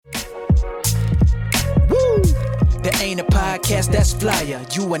ain't a podcast that's flyer.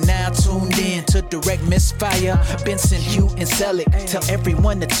 You are now tuned in to Direct Misfire. Benson, Hugh, and Selick. Tell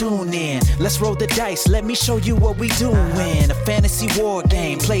everyone to tune in. Let's roll the dice. Let me show you what we doing. A fantasy war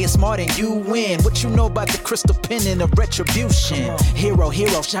game. Play it smart and you win. What you know about the crystal pen and the retribution? Hero,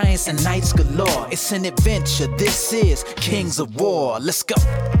 giants, and knights galore. It's an adventure. This is Kings of War. Let's go.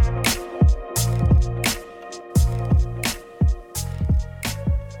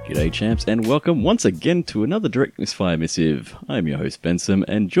 G'day champs, and welcome once again to another Direct Misfire Missive. I'm your host Benson,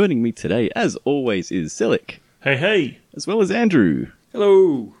 and joining me today, as always, is Selick. Hey! As well as Andrew.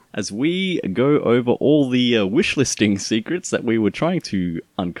 Hello! As we go over all the wishlisting secrets that we were trying to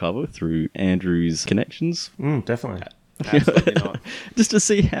uncover through Andrew's connections. Definitely. Absolutely not. Just to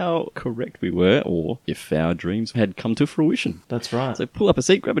see how correct we were, or if our dreams had come to fruition. That's right. So pull up a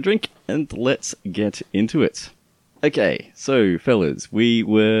seat, grab a drink, and let's get into it. Okay, so fellas, we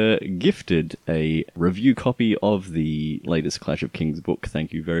were gifted a review copy of the latest Clash of Kings book.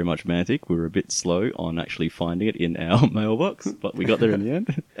 Thank you very much, Mantic. We were a bit slow on actually finding it in our mailbox, but we got there in the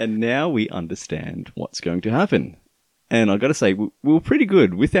end. And now we understand what's going to happen. And I got to say, we were pretty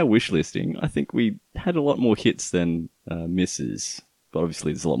good with our wish listing. I think we had a lot more hits than misses. But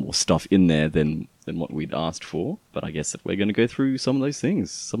obviously there's a lot more stuff in there than what we'd asked for. But I guess that we're going to go through some of those things,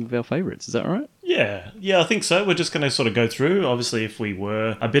 some of our favourites. Is that all right? Yeah, I think so. We're just going to sort of go through. Obviously, if we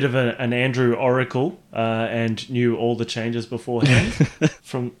were a bit of an Andrew oracle and knew all the changes beforehand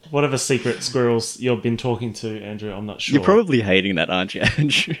from whatever secret squirrels you've been talking to, Andrew, I'm not sure. You're probably hating that, aren't you,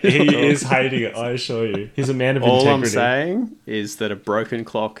 Andrew? He is hating it, I assure you. He's a man of All integrity. I'm saying is that a broken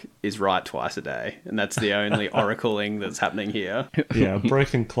clock is right twice a day, and that's the only oracling that's happening here. Yeah, a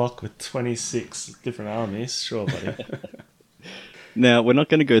broken clock with 26 different armies. Sure, buddy. Now, we're not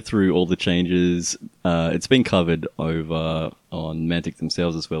going to go through all the changes. It's been covered over on Mantic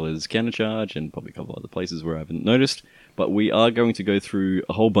themselves as well as Countercharge and probably a couple other places where I haven't noticed. But we are going to go through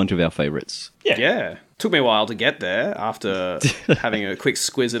a whole bunch of our favourites. Yeah. Took me a while to get there after having a quick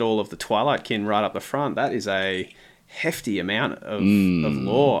squiz at all of the Twilight Kin right up the front. That is a hefty amount of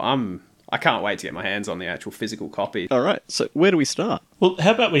lore. I can't wait to get my hands on the actual physical copy. All right, so where do we start? Well,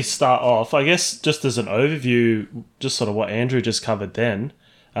 how about we start off, I guess, just as an overview, just sort of what Andrew just covered then.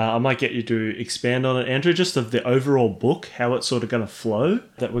 I might get you to expand on it, Andrew, just of the overall book, how it's sort of going to flow,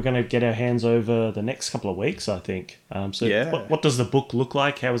 that we're going to get our hands over the next couple of weeks, I think. What does the book look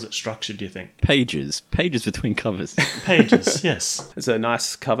like? How is it structured, do you think? Pages between covers. Pages, yes. It's a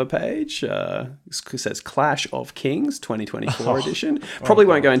nice cover page. It says Clash of Kings 2024 edition. Probably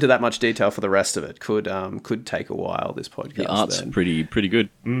won't go into that much detail for the rest of it. Could take a while, this podcast. The art's pretty good.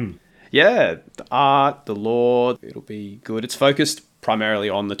 Yeah, the art, the lore, it'll be good. It's focused primarily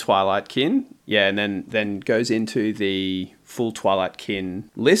on the Twilight Kin. Yeah, and then goes into the full Twilight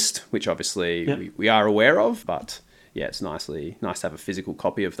Kin list, which obviously we are aware of, but yeah, it's nice to have a physical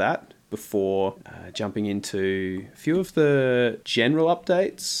copy of that before jumping into a few of the general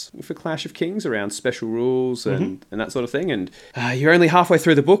updates for Clash of Kings around special rules and that sort of thing. And you're only halfway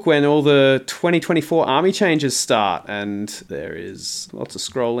through the book when all the 2024 army changes start, and there is lots of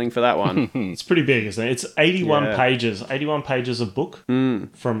scrolling for that one. It's pretty big, isn't it? It's 81 pages of book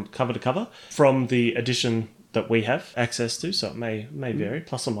from cover to cover from the edition that we have access to, so it may vary,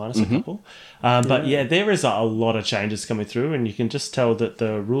 plus or minus a couple. But yeah, there is a lot of changes coming through, and you can just tell that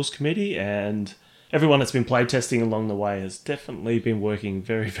the rules committee and everyone that's been playtesting along the way has definitely been working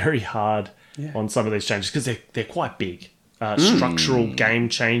very, very hard on some of these changes, because they're quite big, structural,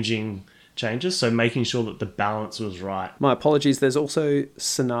 game-changing changes, so making sure that the balance was right. My apologies, there's also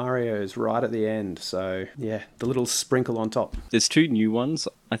scenarios right at the end, so yeah, the little sprinkle on top. There's 2 new ones,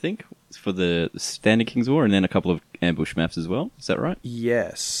 I think, for the Standard Kings War, and then a couple of ambush maps as well. Is that right?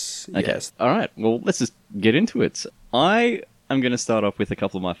 Yes. Okay. Yes. All right. Well, let's just get into it. I am going to start off with a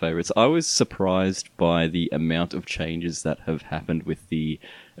couple of my favourites. I was surprised by the amount of changes that have happened with the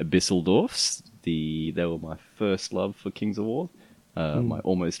Abyssal Dwarfs. They were my first love for Kings of War. My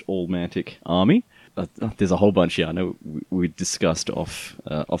almost all Mantic army. There's a whole bunch here. I know we discussed off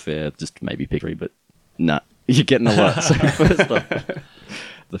air, just maybe pick 3, but nah, you're getting a lot. So first off,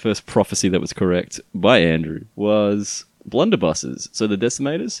 the first prophecy that was correct by Andrew was blunderbusses. So the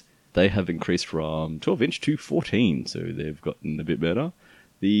decimators, they have increased from 12-inch to 14, so they've gotten a bit better.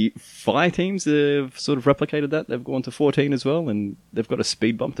 The fire teams, they've sort of replicated that. They've gone to 14 as well, and they've got a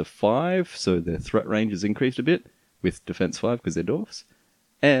speed bump to 5, so their threat range has increased a bit with defense 5 because they're dwarfs.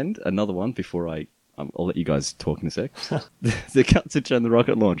 And another one before I'll let you guys talk in a sec. The cartridge and the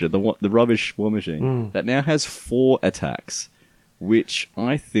rocket launcher, the rubbish war machine, that now has 4 attacks. which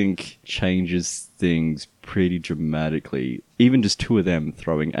I think changes things pretty dramatically. Even just 2 of them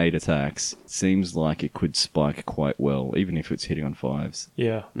throwing 8 attacks seems like it could spike quite well, even if it's hitting on 5s.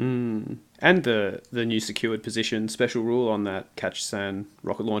 Yeah. And the new secured position special rule on that Kachisan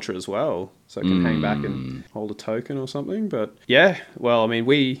rocket launcher as well. So it can hang back and hold a token or something. But yeah, well, I mean,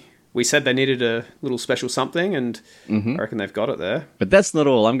 we said they needed a little special something, and I reckon they've got it there. But that's not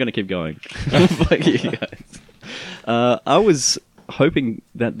all. I'm going to keep going. Fuck you guys. I was hoping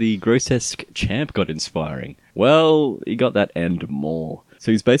that the grotesque champ got inspiring. Well, he got that and more.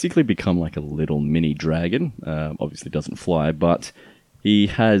 So he's basically become like a little mini dragon. Obviously doesn't fly, but he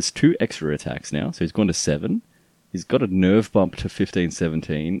has 2 extra attacks now. So he's gone to 7. He's got a nerve bump to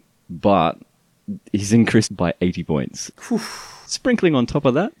 15-17, but he's increased by 80 points. Sprinkling on top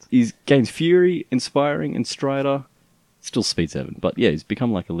of that, he gains Fury, Inspiring, and Strider. Still speed 7, but yeah, he's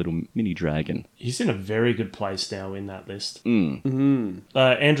become like a little mini dragon. He's in a very good place now in that list.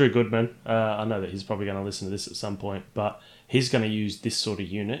 Andrew Goodman, I know that he's probably going to listen to this at some point, but he's going to use this sort of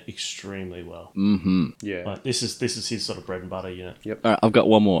unit extremely well. Yeah. Like, this is his sort of bread and butter unit. Yep. All right, I've got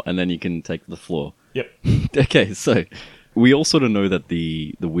one more, and then you can take the floor. Yep. Okay, so we all sort of know that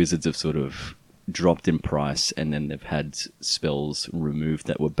the wizards have sort of dropped in price, and then they've had spells removed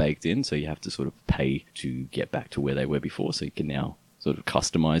that were baked in, so you have to sort of pay to get back to where they were before, so you can now sort of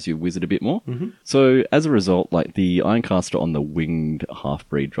customize your wizard a bit more. So as a result, like the Ironcaster on the winged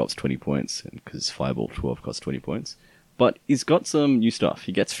half-breed drops 20 points, because Fireball 12 costs 20 points. But he's got some new stuff.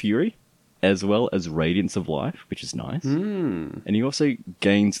 He gets Fury, as well as Radiance of Life, which is nice. And he also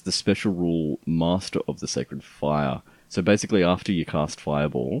gains the special rule Master of the Sacred Fire. So basically, after you cast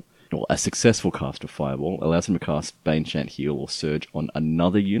Fireball, or a successful cast of Fireball allows him to cast Bane Chant, Heal, or Surge on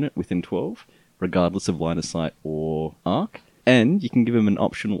another unit within 12, regardless of line of sight or arc. And you can give him an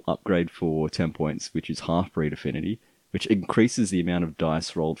optional upgrade for 10 points, which is Half-Breed Affinity, which increases the amount of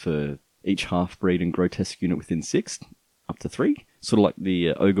dice rolled for each Half-Breed and Grotesque unit within 6, up to 3. Sort of like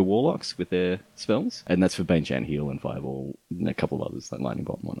the Ogre Warlocks with their spells. And that's for Bane Chant, Heal, and Fireball, and a couple of others, like Lightning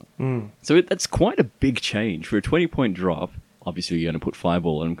Bolt and whatnot. So that's quite a big change. For a 20-point drop, obviously you're going to put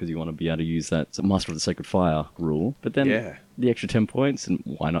Fireball in because you want to be able to use that Master of the Sacred Fire rule. But then the extra 10 points, and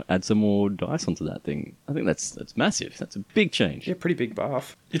why not add some more dice onto that thing? I think that's massive. That's a big change. Yeah, pretty big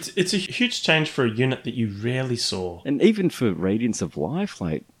buff. It's a huge change for a unit that you rarely saw. And even for Radiance of Life,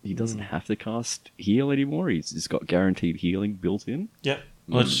 like, he doesn't have to cast Heal anymore. He's just got guaranteed healing built in. Yep.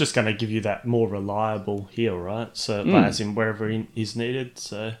 Well, it's just going to give you that more reliable heal, right? So, like, as in wherever is needed.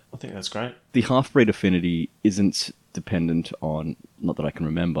 So, I think that's great. The Half-Breed Affinity isn't dependent on, not that I can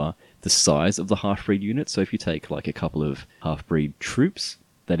remember, the size of the half-breed unit. So if you take like a couple of half-breed troops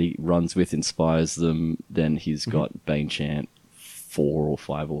that he runs with, inspires them, then he's got Bane Chant 4 or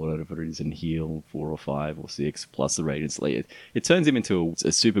 5 or whatever it is, and Heal 4 or 5 or 6 plus the Radiance. It turns him into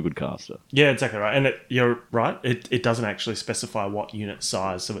a super good caster. Yeah, exactly right. And you're right, it doesn't actually specify what unit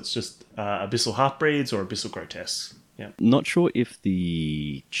size, so it's just Abyssal Half-Breeds or Abyssal Grotesques. Yeah. Not sure if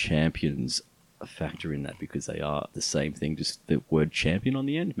the champions factor in that because they are the same thing, just the word champion on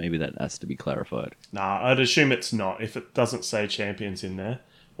the end. Maybe that has to be clarified. Nah, I'd assume it's not. If it doesn't say champions in there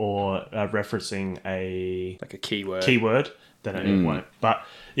or referencing a keyword, then it won't. But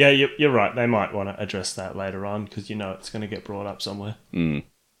yeah, you're right. They might want to address that later on because you know it's going to get brought up somewhere.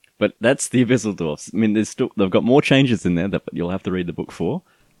 But that's the Abyssal Dwarfs. I mean, they've got more changes in there that you'll have to read the book for.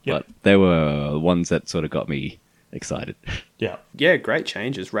 Yep. But they were ones that sort of got me excited. Yeah, great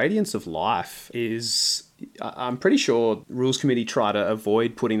changes. Radiance of Life is... I'm pretty sure Rules Committee try to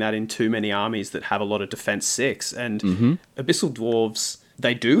avoid putting that in too many armies that have a lot of Defense 6. And Abyssal Dwarves,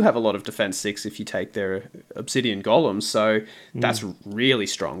 they do have a lot of Defense 6 if you take their Obsidian Golems. So that's really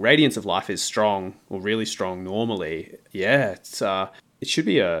strong. Radiance of Life is strong, or really strong normally. Yeah, it should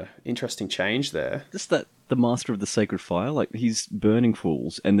be a interesting change there. Just that the Master of the Sacred Fire, like he's burning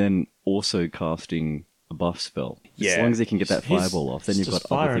fools and then also casting a buff spell. As long as he can get that fireball off, then you've got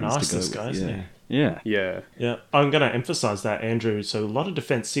other things to go with. Yeah. I'm going to emphasize that, Andrew. So a lot of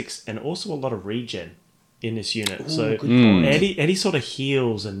defense 6 and also a lot of regen in this unit. So any sort of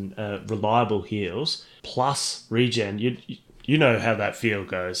heals and reliable heals plus regen, you know how that feel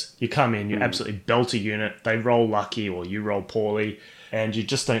goes. You come in, you absolutely belt a unit, they roll lucky or you roll poorly, and you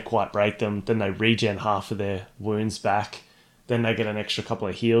just don't quite break them. Then they regen half of their wounds back. Then they get an extra couple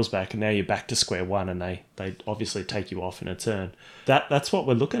of heals back, and now you're back to square one, and they obviously take you off in a turn. That's what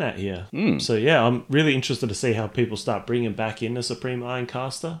we're looking at here. So yeah, I'm really interested to see how people start bringing back in the Supreme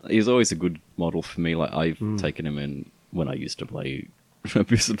Ironcaster. He's always a good model for me. Like I've taken him in when I used to play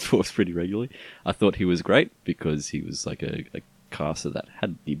Abyssal Dwarfs pretty regularly. I thought he was great because he was like a caster that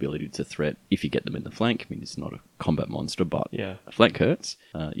had the ability to threat if you get them in the flank. I mean, it's not a combat monster, but Yeah. a flank hurts.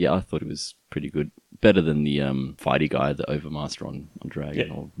 I thought it was pretty good. Better than the fighty guy, the Overmaster on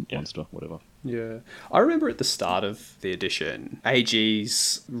Dragon or Monster, whatever. Yeah. I remember at the start of the edition,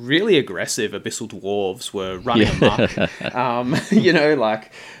 AG's really aggressive Abyssal Dwarves were running amok.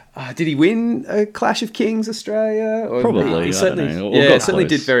 Did he win a Clash of Kings Australia? Or Probably. He certainly, I don't know. certainly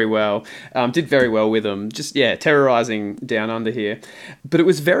did very well. Did very well with them. Just, terrorizing down under here. But it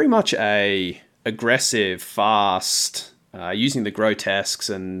was very much a aggressive, fast, using the grotesques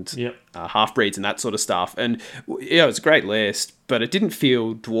and half-breeds and that sort of stuff. And it was a great list, but it didn't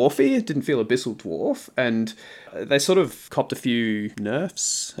feel dwarfy. It didn't feel Abyssal Dwarf. And they sort of copped a few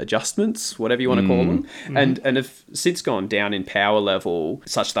nerfs, adjustments, whatever you want to call them. And have since gone down in power level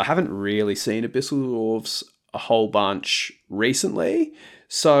such that I haven't really seen Abyssal Dwarves a whole bunch recently.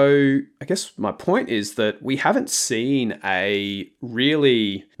 So I guess my point is that we haven't seen a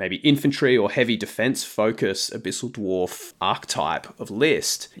really maybe infantry or heavy defense focus Abyssal Dwarf archetype of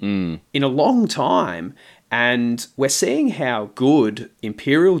list in a long time. And we're seeing how good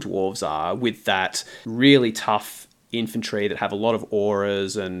Imperial Dwarves are with that really tough infantry that have a lot of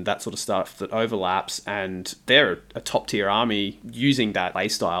auras and that sort of stuff that overlaps, and they're a top tier army using that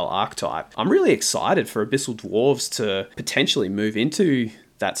playstyle archetype. I'm really excited for Abyssal Dwarves to potentially move into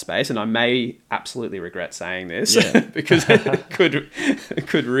that space, and I may absolutely regret saying this because it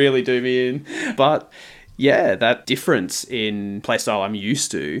could really do me in. But yeah, that difference in playstyle I'm used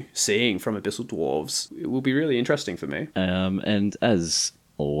to seeing from Abyssal Dwarves, it will be really interesting for me. And as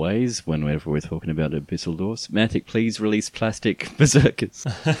always, whenever we're talking about Abyssal Dwarves, Mantic, please release plastic berserkers.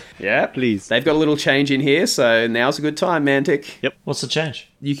 Yeah, please. They've got a little change in here, so now's a good time, Mantic. Yep. What's the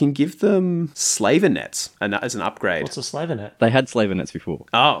change? You can give them slaver nets as an upgrade. What's a slaver net? They had slaver nets before.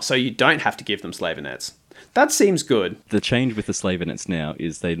 Oh, so you don't have to give them slaver nets. That seems good. The change with the slaver nets now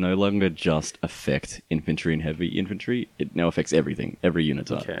is they no longer just affect infantry and heavy infantry. It now affects everything, every unit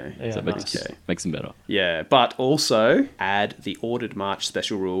type. Okay. Yeah, So it makes them better. Yeah, but also add the ordered march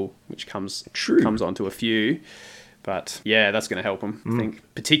special rule, which comes onto a few. But yeah, that's going to help them, I think,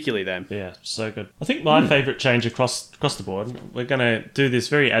 particularly them. Yeah, so good. I think my favourite change across the board, we're going to do this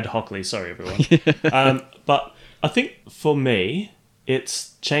very ad hocly, sorry everyone. But I think for me,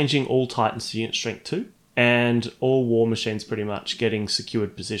 it's changing all Titans to unit strength 2. And all war machines pretty much getting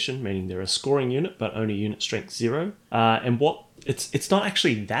secured position, meaning they're a scoring unit, but only unit strength 0. And what it's not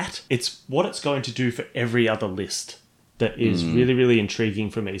actually that, it's what it's going to do for every other list that is really, really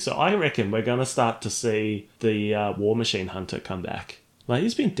intriguing for me. So I reckon we're going to start to see the War Machine Hunter come back. Like,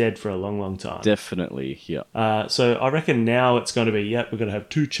 he's been dead for a long, long time. Definitely, yeah. So I reckon now it's going to be, we're going to have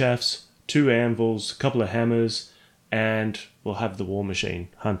 2 chaffs, 2 anvils, a couple of hammers, and we'll have the War Machine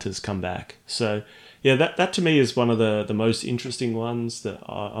Hunters come back. So yeah, that to me is one of the most interesting ones that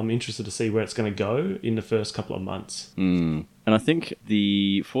I'm interested to see where it's going to go in the first couple of months. And I think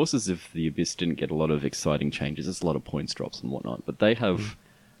the Forces of the Abyss didn't get a lot of exciting changes. There's a lot of points drops and whatnot, but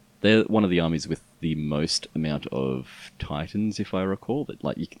they're one of the armies with the most amount of Titans, if I recall. That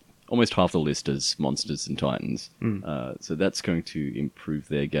almost half the list is monsters and Titans. So that's going to improve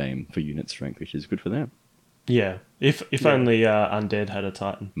their game for unit strength, which is good for them. Yeah, if only Undead had a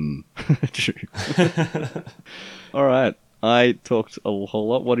Titan. True. All right, I talked a whole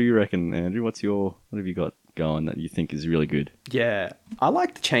lot. What do you reckon, Andrew? What have you got going that you think is really good? Yeah, I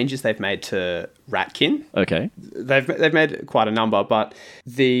like the changes they've made to Ratkin. Okay, they've made quite a number, but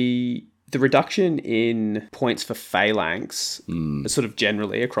the reduction in points for phalanx, sort of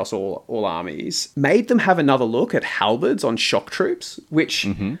generally across all armies, made them have another look at halberds on shock troops, which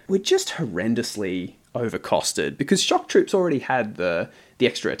were just horrendously overcosted because shock troops already had the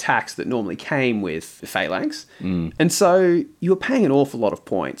extra attacks that normally came with the phalanx, and so you were paying an awful lot of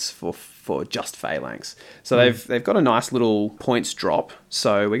points for just phalanx. So they've got a nice little points drop,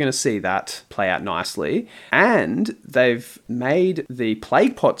 so we're going to see that play out nicely. And they've made the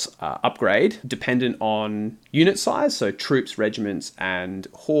plague pots upgrade dependent on unit size, so troops, regiments, and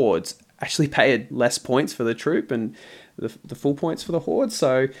hordes actually pay less points for the troop and the full points for the horde.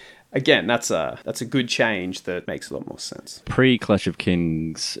 So again, that's a good change that makes a lot more sense. Pre-Clash of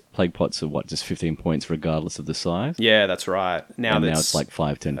Kings, plague pots are just 15 points regardless of the size? Yeah, that's right. Now it's like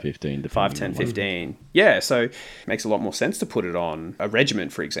 5, 10, 15. 5, 10, 15. Yeah, so it makes a lot more sense to put it on a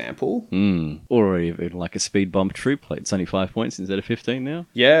regiment, for example. Or even like a speed bump troop. It's only 5 points instead of 15 now.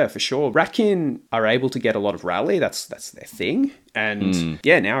 Yeah, for sure. Ratkin are able to get a lot of rally. That's their thing. And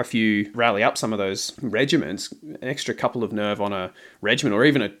now if you rally up some of those regiments, an extra couple of nerve on a regiment or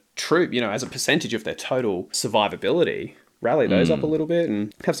even a troop, as a percentage of their total survivability, rally those up a little bit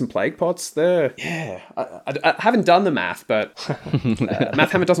and have some plague pots there. Yeah, I haven't done the math, but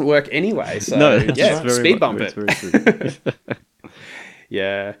math hammer doesn't work anyway. So No, yeah, speed bump it. Very true.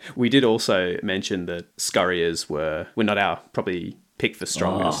 Yeah, we did also mention that scurriers were not our probably pick for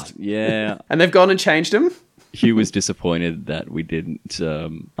strongest. Yeah. And they've gone and changed them. Hugh was disappointed that we didn't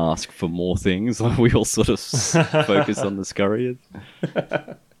ask for more things. We all sort of focused on the scurriers.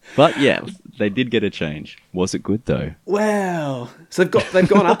 But yeah, they did get a change. Was it good though? Well, so they've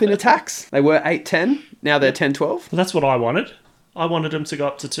gone up in attacks. They were 8-10. Now they're 10-12. Well, that's what I wanted. I wanted them to go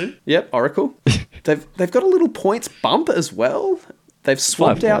up to 2. Yep, Oracle. They've got a little points bump as well. They've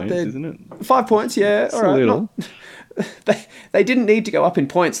swapped 5 out points, their isn't it? 5 points. Yeah, It's all right. a little. They didn't need to go up in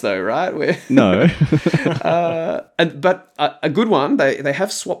points though, right? No. But a good one. They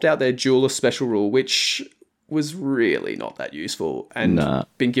have swapped out their jeweler special rule, which was really not that useful, and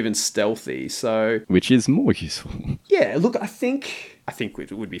been given stealthy. So Which is more useful. yeah, look, I think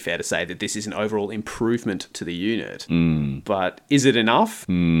it would be fair to say that this is an overall improvement to the unit. But is it enough?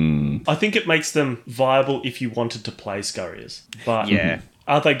 I think it makes them viable if you wanted to play scurriers. But Yeah.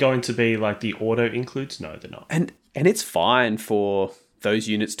 are they going to be like the auto includes? No, they're not. And it's fine for those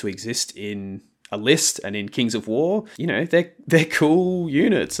units to exist in a list and in Kings of War. You know, they're cool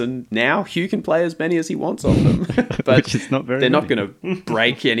units, and now Hugh can play as many as he wants of them. But Which is not very they're not many. going to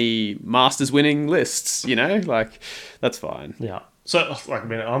break any Masters winning lists, you know? Like, that's fine. Yeah. So, like, I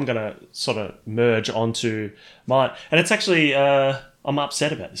mean, I'm going to sort of merge onto mine. And it's actually, I'm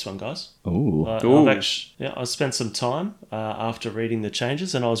upset about this one, guys. Ooh. I spent some time after reading the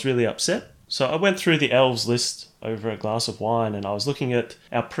changes, and I was really upset. So I went through the elves list over a glass of wine, and I was looking at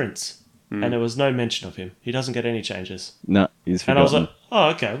our prince, and there was no mention of him. He doesn't get any changes. No, he's And I was forgotten. like, oh,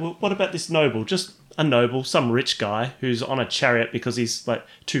 okay, well, what about this noble? Just a noble, some rich guy who's on a chariot because he's like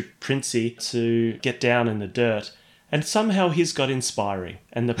too princey to get down in the dirt. And somehow he's got inspiring,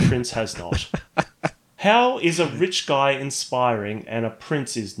 and the prince has not. How is a rich guy inspiring and a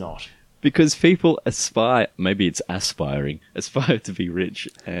prince is not? Because people aspire, maybe it's aspiring, aspire to be rich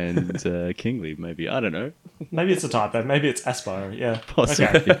and kingly, maybe. I don't know. Maybe it's a typo. Maybe it's aspiring. Yeah.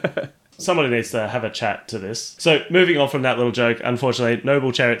 Possibly. Okay. Somebody needs to have a chat to this. So moving on from that little joke, unfortunately,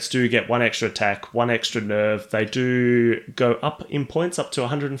 noble chariots do get 1 extra attack, 1 extra nerve. They do go up in points, up to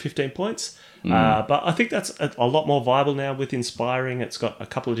 115 points. But I think that's a lot more viable now with inspiring. It's got a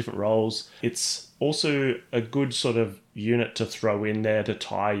couple of different roles. It's also a good sort of unit to throw in there to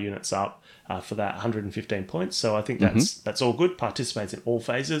tie units up for that 115 points. So I think that's all good. Participates in all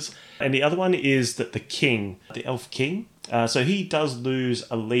phases. And the other one is that the king, the elf king, so he does lose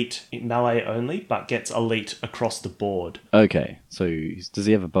elite in melee only, but gets elite across the board. Okay, so does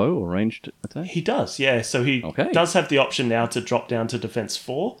he have a bow or ranged attack? He does, yeah. So he Okay. does have the option now to drop down to defense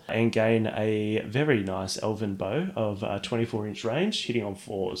 4 and gain a very nice elven bow of 24-inch range, hitting on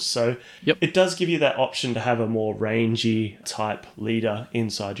 4s. So it does give you that option to have a more rangy type leader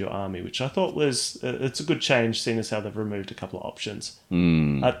inside your army, which I thought was it's a good change, seeing as how they've removed a couple of options.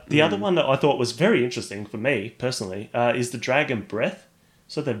 The other one that I thought was very interesting for me personally is the Dragon Breath.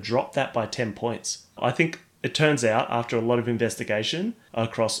 So they've dropped that by 10 points. I think it turns out, after a lot of investigation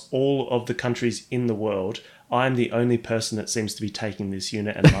across all of the countries in the world, I'm the only person that seems to be taking this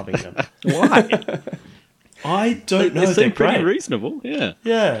unit and loving them. Why? I don't know. They They're seem pretty great. reasonable, yeah.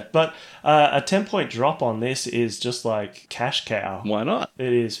 Yeah, but a 10-point drop on this is just like cash cow. Why not?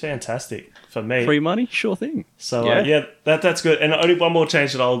 It is fantastic for me. Free money? Sure thing. So Yeah. that's good. And only one more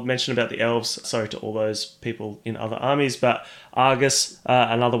change that I'll mention about the elves. Sorry to all those people in other armies, but Argus,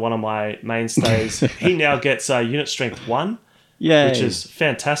 another one of my mainstays, he now gets unit strength 1, Yay. which is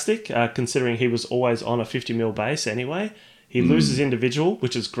fantastic, considering he was always on a 50 mil base anyway. He loses individual,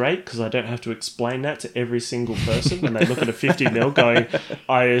 which is great because I don't have to explain that to every single person when they look at a 50 mil going,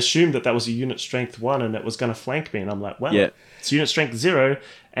 I assumed that was a unit strength 1 and it was going to flank me. And I'm like, well, it's unit strength 0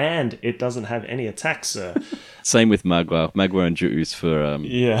 and it doesn't have any attacks, sir. Same with Magua. Magua and Juice for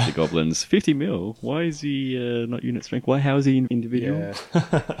Yeah. the goblins. 50 mil. Why is he not unit strength? How is he individual?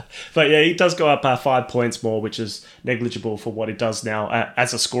 But yeah, he does go up 5 points more, which is negligible for what he does now.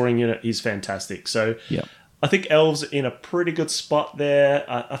 As a scoring unit, he's fantastic. So Yep. I think Elves are in a pretty good spot there.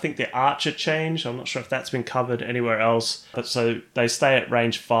 I think the Archer change, I'm not sure if that's been covered anywhere else. But so they stay at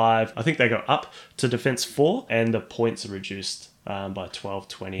range 5. I think they go up to defense 4 and the points are reduced by 12,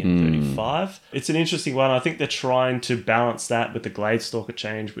 20 and 35. It's an interesting one. I think they're trying to balance that with the Gladestalker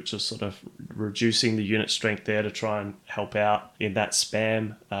change, which is sort of reducing the unit strength there to try and help out in that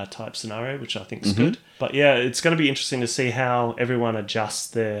spam type scenario, which I think is good. But yeah, it's going to be interesting to see how everyone adjusts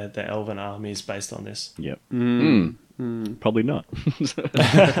their elven armies based on this. Yep. Probably not.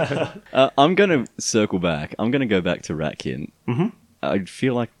 I'm going to circle back. I'm going to go back to Ratkin. Mm-hmm. I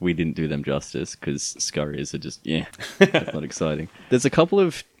feel like we didn't do them justice because scurriers are just, that's not exciting. There's a couple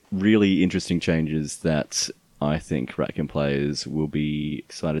of really interesting changes that I think Ratkin players will be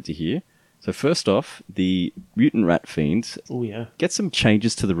excited to hear. So first off, the Mutant Rat Fiends get some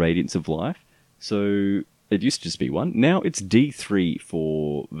changes to the Radiance of Life. So it used to just be 1. Now it's D3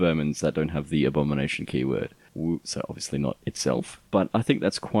 for vermins that don't have the Abomination keyword. So obviously not itself. But I think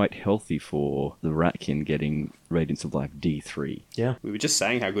that's quite healthy for the Ratkin getting Radiance of Life D3. Yeah. We were just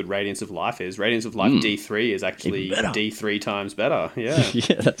saying how good Radiance of Life is. Radiance of Life D3 is actually D3 times better. Yeah.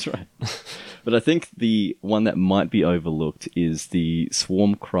 Yeah, that's right. But I think the one that might be overlooked is the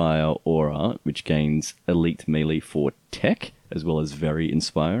Swarm Crier Aura, which gains Elite Melee for Tech, as well as Very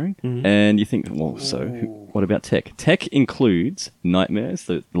Inspiring. Mm-hmm. And you think, well, so what about Tech? Tech includes Nightmares,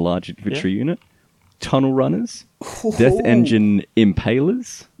 the large infantry unit, Tunnel Runners, Death Engine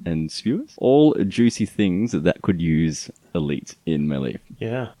Impalers, and Spewers. All juicy things that could use Elite in melee.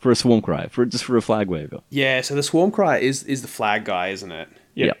 Yeah. For a Swarm Cry, just for a Flag Waver. Yeah, so the Swarm Cry is the flag guy, isn't it?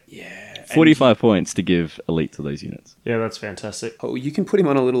 Yeah. Yeah. 45 points to give Elite to those units. Yeah, that's fantastic. Oh, you can put him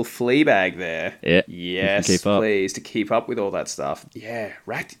on a little flea bag there. Yeah. Yes, keep up. please, to keep up with all that stuff. Yeah,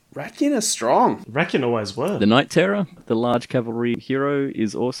 Ratkin are strong. Ratkin always were. The Night Terror, the large cavalry hero,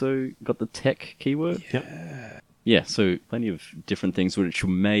 is also got the Tech keyword. Yep. Yeah, so plenty of different things which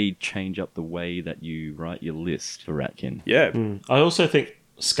may change up the way that you write your list for Ratkin. Yeah. I also think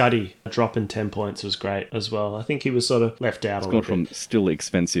Scuddy dropping 10 points was great as well. I think he was sort of left out a little bit. Gone from still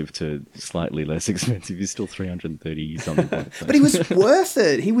expensive to slightly less expensive. He's still 330 something points. But he was worth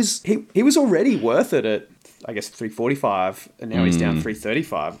it. He was already worth it at, I guess, 345, and now he's down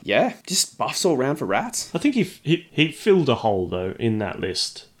 335. Yeah, just buffs all around for Rats. I think he filled a hole, though, in that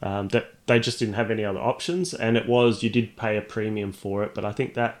list. That they just didn't have any other options, and it was, you did pay a premium for it, but I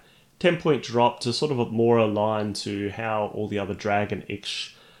think that 10-point drop to sort of more aligned to how all the other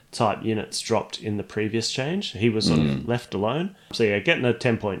Dragon-ish type units dropped in the previous change. He was sort of left alone. So yeah, getting a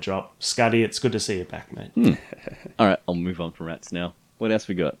 10-point drop. Scuddy, it's good to see you back, mate. All right, I'll move on from Rats now. What else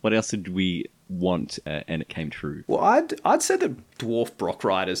we got? What else did we want and it came true? Well, I'd say that Dwarf Brock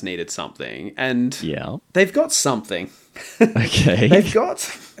Riders needed something, and they've got something. Okay. They've got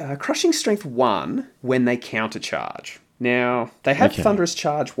Crushing Strength 1 when they countercharge. Now, they have Thunderous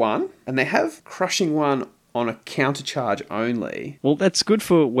Charge 1, and they have Crushing 1 on a countercharge only. Well, that's good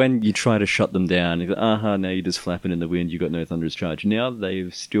for when you try to shut them down. You go, now you're just flapping in the wind, you've got no Thunderous Charge. Now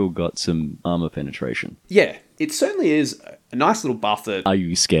they've still got some armor penetration. Yeah, it certainly is a nice little buff that... Are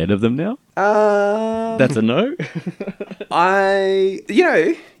you scared of them now? That's a no?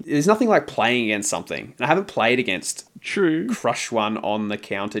 There's nothing like playing against something. I haven't played against... True. Crush 1 on the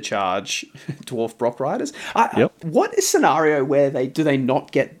countercharge Dwarf Brock Riders. What is scenario where do they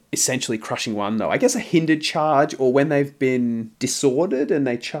not get essentially Crushing 1 though? I guess a hindered charge, or when they've been disordered and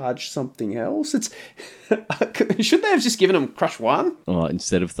they charge something else. It's shouldn't they have just given them Crush 1? Oh,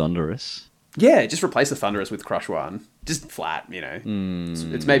 instead of Thunderous. Yeah, just replace the Thunderous with Crush 1. Just flat,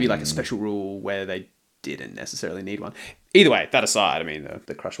 It's maybe like a special rule where they didn't necessarily need one. Either way, that aside, I mean,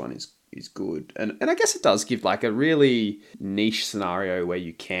 the Crush 1 is good. And I guess it does give like a really niche scenario where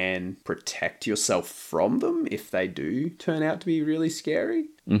you can protect yourself from them if they do turn out to be really scary.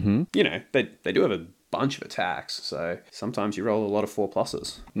 Mm-hmm. They do have a bunch of attacks, so sometimes you roll a lot of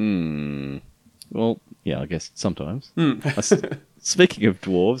 4+. Well, yeah, I guess sometimes. Speaking of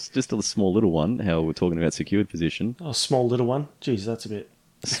dwarves, just a small little one, how we're talking about secured position. Oh, small little one? Jeez, that's a bit...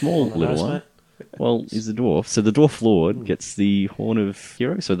 Small little one? Mate. Well, he's a dwarf. So the Dwarf Lord gets the Horn of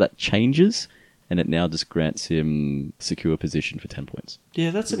Hero, so that changes, and it now just grants him secure position for 10 points. Yeah,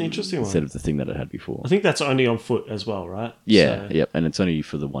 that's an interesting one. Instead of the thing that it had before. I think that's only on foot as well, right? Yeah, and it's only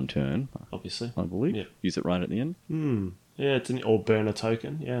for the one turn. Obviously. I believe. Yep. Use it right at the end. Yeah, or burn a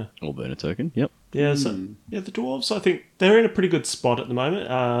token, yeah. Or burn a token, yep. Yeah, so the dwarves, I think they're in a pretty good spot at the moment.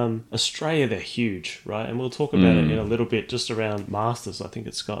 Australia, they're huge, right? And we'll talk about it in a little bit just around Masters. I think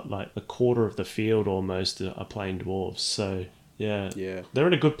it's got like a quarter of the field almost are playing dwarves. So, yeah. They're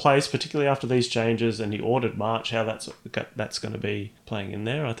in a good place, particularly after these changes and the ordered march, how that's going to be playing in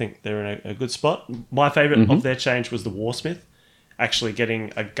there. I think they're in a good spot. My favourite of their change was the Warsmith. Actually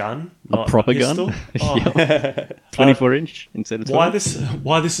getting a gun, a proper gun, 24-inch instead of 12.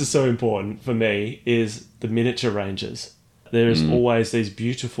 Why this is so important for me is the miniature ranges. There's always these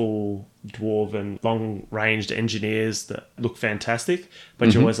beautiful dwarven long-ranged engineers that look fantastic,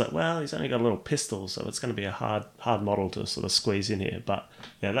 but you're always like, well, he's only got a little pistol, so it's going to be a hard model to sort of squeeze in here. But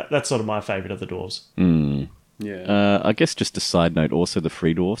yeah, that's sort of my favourite of the dwarves. Yeah. I guess just a side note, also the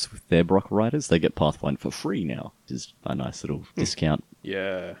Free Dwarfs with their Brock Riders, they get Pathfind for free now, which is a nice little discount.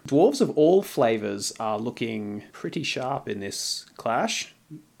 Yeah. Dwarves of all flavours are looking pretty sharp in this clash,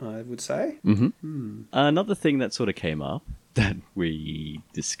 I would say. Another thing that sort of came up that we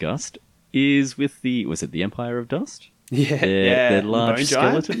discussed is with was it the Empire of Dust? Yeah. Their the large bone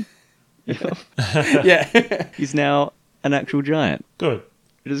giant. skeleton. Yeah. He's now an actual giant. Good.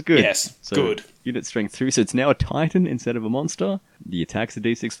 It is good. Yes, good. Unit strength 3, so it's now a Titan instead of a monster. The attack's a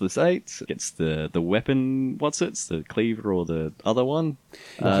D6 plus 8. Gets the weapon, it's the cleaver or the other one.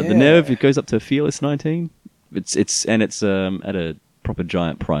 The nerve, it goes up to fearless 19. It's at a proper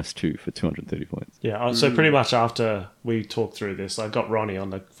giant price too for 230 points. Yeah, so pretty much after we talked through this, I got Ronnie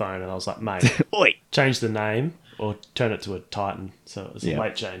on the phone and I was like, mate, Oi! change the name or turn it to a Titan. So it was Yeah. a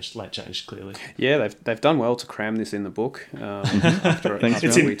late change clearly. Yeah, they've done well to cram this in the book. After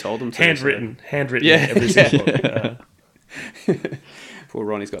It's in we told them to. handwritten Yeah, in every single book. Poor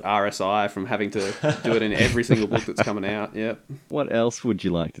Ronnie's got RSI from having to do it in every single book that's coming out. Yep. What else would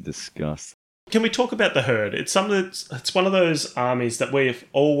you like to discuss? Can we talk about the herd? It's one of those armies that we've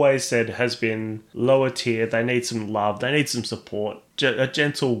always said has been lower tier. They need some love. They need some support. A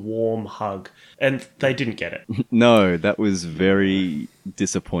gentle, warm hug. And they didn't get it. No, that was very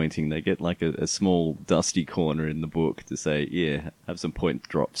disappointing. They get like a small dusty corner in the book to say, yeah, have some point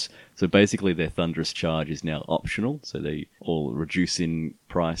drops. So basically their Thunderous Charge is now optional. So they all reduce in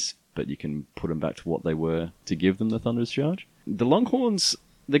price, but you can put them back to what they were to give them the Thunderous Charge. The Longhorns,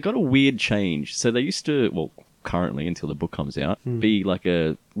 they got a weird change. So they used to, well, currently until the book comes out, be like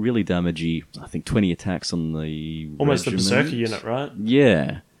a really damagey, I think 20 attacks on the Almost the regiment. Berserker unit, right?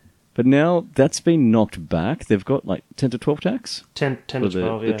 Yeah. But now that's been knocked back. They've got like 10 to 12 attacks 10 for to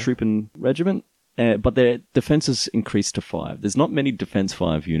 12, yeah. the troop and regiment. But their defense has increased to 5. There's not many defense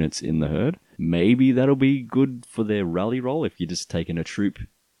 5 units in the herd. Maybe that'll be good for their rally roll if you're just taking a troop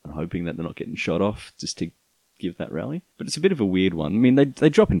and hoping that they're not getting shot off just to give that rally. But it's a bit of a weird one. I mean, they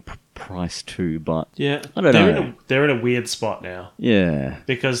drop in price too, but Yeah, I don't know. They're in a weird spot now. Yeah.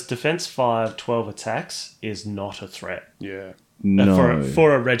 Because defense 5, 12 attacks is not a threat. Yeah. No.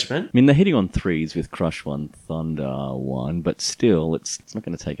 For a regiment. I mean, they're hitting on 3s with Crush 1, Thunder 1, but still, it's not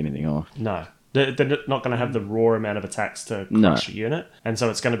going to take anything off. No. They're not going to have the raw amount of attacks to crush a unit. And so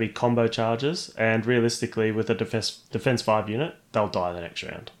it's going to be combo charges. And realistically, with a defense 5 unit, they'll die the next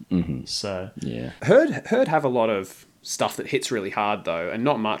round. Mm-hmm. So Yeah. Herd have a lot of stuff that hits really hard though, and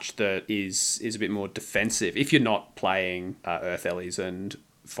not much that is a bit more defensive. If you're not playing Earth Ellies and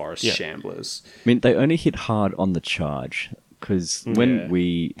Forest Shamblers, I mean, they only hit hard on the charge. Because when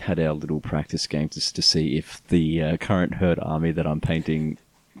we had our little practice game just to see if the current herd army that I'm painting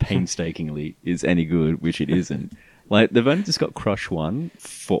painstakingly is any good, which it isn't. Like, they've only just got Crush 1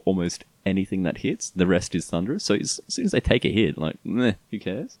 for almost anything that hits. The rest is Thunderous. So as soon as they take a hit, like, meh, who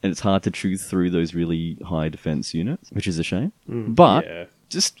cares? And it's hard to chew through those really high defense units, which is a shame. But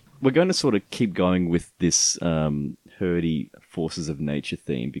we're going to sort of keep going with this herdy forces of nature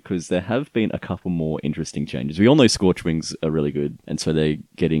theme because there have been a couple more interesting changes. We all know Scorchwings are really good, and so they're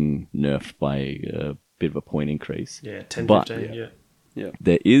getting nerfed by a bit of a point increase. yeah, 10, But- 15, yeah.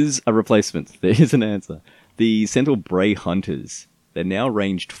 There is a replacement. There is an answer. The Centaur Bray Hunters. They're now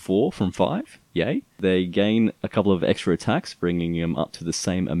ranged 4 from 5. Yay. They gain a couple of extra attacks, bringing them up to the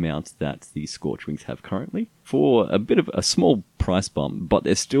same amount that the Scorchwings have currently. For a bit of a small price bump, but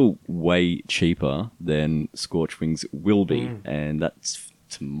they're still way cheaper than Scorchwings will be. And that's,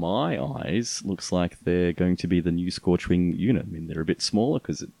 to my eyes, looks like they're going to be the new Scorchwing unit. I mean, they're a bit smaller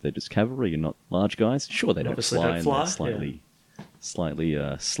because they're just cavalry and not large guys. Sure, they don't Obviously fly, don't and fly, they're slightly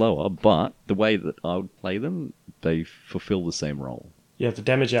slower, but the way that I would play them, they fulfill the same role. Yeah, the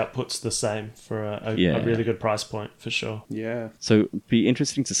damage output's the same for a really good price point, for sure. yeah. So it'd be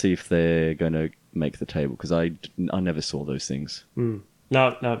interesting to see if they're going to make the table, because I never saw those things. No,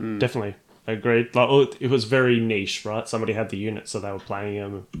 definitely. Agreed. Like, it was very niche, right? Somebody had the unit, so they were playing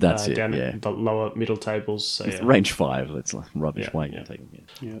them That's it, down yeah. at the lower middle tables. So, It's yeah. range 5, it's like rubbish. Yeah, Why you yeah. take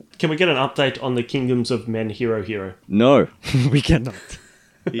them? Can we get an update on the Kingdoms of Men Hero? No, we cannot.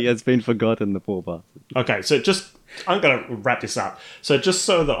 He has been forgotten, the poor bastard. Okay, so I'm going to wrap this up. So just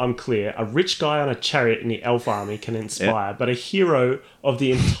so that I'm clear, a rich guy on a chariot in the elf army can inspire, but a hero of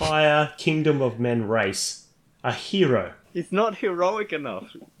the entire Kingdom of Men race, a hero. He's not heroic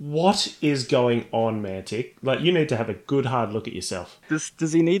enough. What is going on, Mantic? Like, you need to have a good hard look at yourself.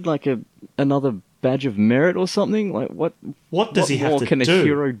 Does he need like another badge of merit or something? Like what What he have more to can do? a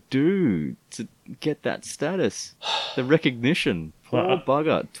hero do to get that status? The recognition. Poor Well,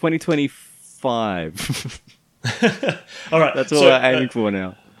 bugger. 2025. All right, That's all so, we're aiming for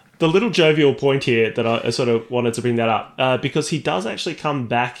now. the little jovial point here that I sort of wanted to bring that up, because he does actually come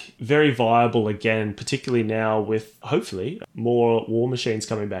back very viable again, particularly now with, hopefully, more war machines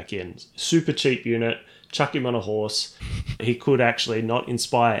coming back in. Super cheap unit, chuck him on a horse. He could actually not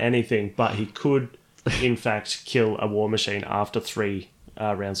inspire anything, but he could, in fact, kill a war machine after 3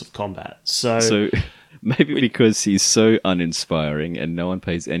 rounds of combat. So maybe because he's so uninspiring and no one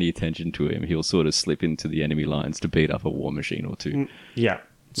pays any attention to him, he'll sort of slip into the enemy lines to beat up a war machine or 2. Yeah.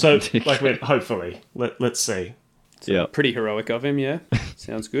 So, hopefully, let's see. Yeah. Pretty heroic of him, yeah.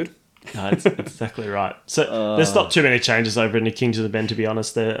 Sounds good. No, that's exactly right. So there's not too many changes over in the Kings of the Bend, to be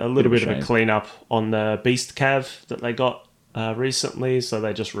honest. They're a little bit of a clean-up on the Beast Cav that they got recently. So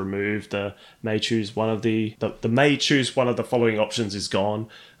they just removed the may choose one of the may choose one of the following options is gone.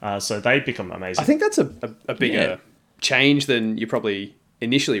 So they become amazing. I think that's a bigger change than you probably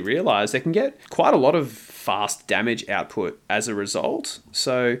initially realised. They can get quite a lot of fast damage output as a result.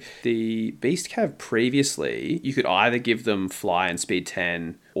 So the Beast Cav previously, you could either give them Fly and Speed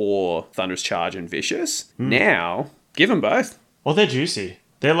 10 or Thunderous Charge and Vicious. Now, give them both. Well, they're juicy.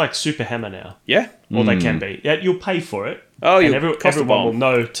 They're like Super Hammer now. Yeah. Or they can be. Yeah, you'll pay for it. Oh, and everyone will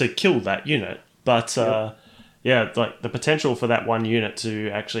know to kill that unit. But like the potential for that one unit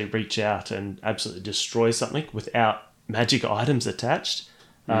to actually reach out and absolutely destroy something without magic items attached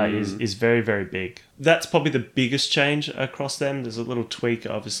is very, very big. That's probably the biggest change across them. There's a little tweak,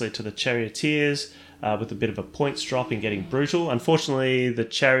 obviously, to the Charioteers with a bit of a points drop in getting brutal. Unfortunately, the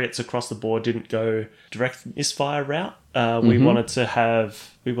Chariots across the board didn't go direct misfire route. We wanted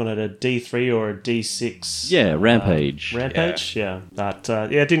a D3 or a D6. Yeah, Rampage. Yeah. But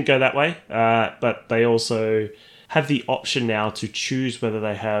it didn't go that way. But they also have the option now to choose whether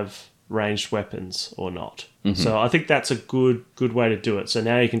they have ranged weapons or not. So I think that's a good way to do it. So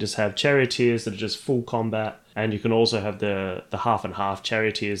now you can just have Charioteers that are just full combat, and you can also have the half and half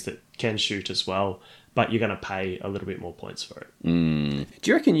Charioteers that can shoot as well, but you're going to pay a little bit more points for it. Do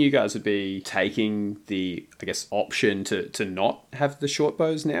you reckon you guys would be taking the, I guess, option to not have the short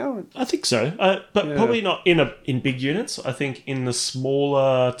bows now? I think so, but probably not in big units. I think in the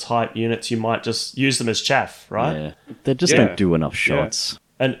smaller type units, you might just use them as chaff, right? Yeah. They just don't do enough shots.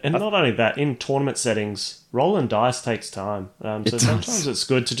 And not only that, in tournament settings, rolling dice takes time. So sometimes it's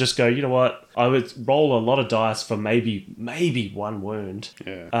good to just go, you know what, I would roll a lot of dice for maybe one wound.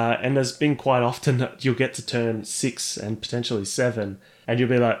 Yeah. And there's been quite often that you'll get to turn 6 and potentially 7, and you'll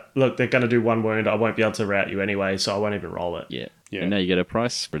be like, look, they're going to do one wound, I won't be able to rout you anyway, so I won't even roll it. Yeah. And now you get a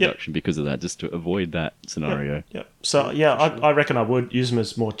price reduction because of that, just to avoid that scenario. Yep. So, I reckon I would use them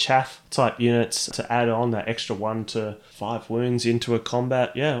as more chaff type units to add on that extra 1 to 5 wounds into a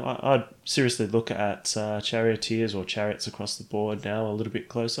combat. Yeah, I'd seriously look at Charioteers or Chariots across the board now a little bit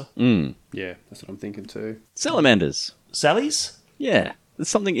closer. Yeah, that's what I'm thinking too. Salamanders. Sallies? Yeah, there's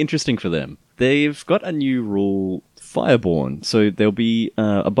something interesting for them. They've got a new rule, Fireborn. So there'll be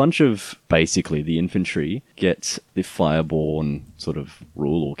a bunch of, basically, the infantry get the Fireborn sort of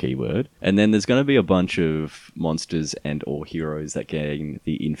rule or keyword. And then there's going to be a bunch of monsters and or heroes that gain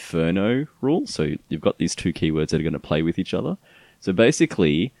the Inferno rule. So you've got these 2 keywords that are going to play with each other. So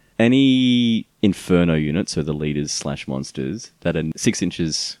basically, any Inferno unit, so the leaders / monsters, that are 6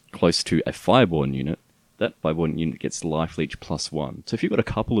 inches close to a Fireborn unit, that Fireborn unit gets life leech +1. So if you've got a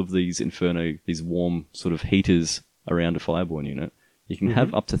couple of these Inferno, these warm sort of heaters around a Fireborn unit, you can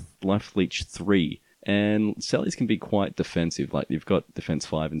have up to life leech 3. And Sallies can be quite defensive. Like you've got defense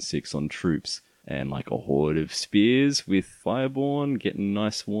 5 and 6 on troops, and like a horde of spears with Fireborn getting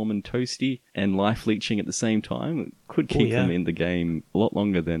nice, warm and toasty, and life leeching at the same time. It could keep them in the game a lot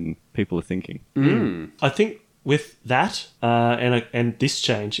longer than people are thinking. I think with that and this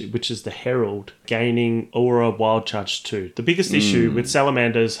change, which is the Herald gaining Aura Wild Charge 2, the biggest issue with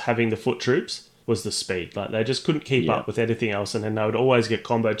Salamanders having the foot troops was the speed. Like they just couldn't keep up with anything else, and then they would always get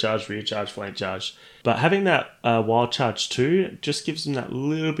combo charge, rear charge, flank charge. But having that Wild Charge 2 just gives them that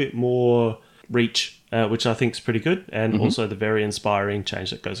little bit more reach, which I think is pretty good, and also the very inspiring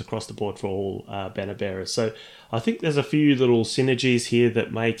change that goes across the board for all banner bearers. So I think there's a few little synergies here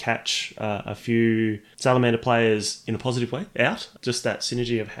that may catch a few Salamander players in a positive way out. Just that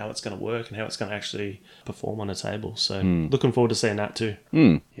synergy of how it's going to work and how it's going to actually perform on a table. So looking forward to seeing that too.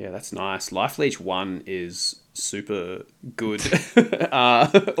 Yeah, that's nice. Life Leech 1 is super good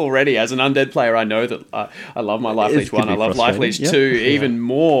already. As an undead player, I know that I love my Life Leech 1. I love Life Leech 2 even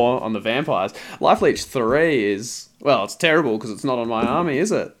more on the vampires. Life Leech 3 is, well, it's terrible because it's not on my army,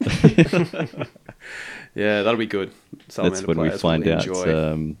 is it? Yeah, that'll be good. Salamander That's when we find out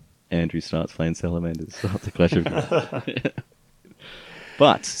Andrew starts playing Salamanders after Clash of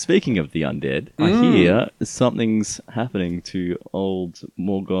But speaking of the undead, I hear something's happening to old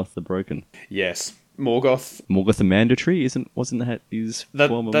Morgoth the Broken. Yes. Morgoth. Morgoth the Mandatory wasn't that his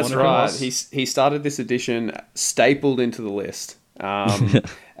form of That's moniker? right. He started this edition stapled into the list.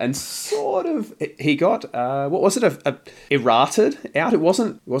 And sort of he got what was it, a errated out. It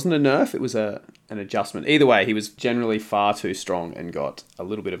wasn't a nerf, it was an adjustment. Either way, he was generally far too strong and got a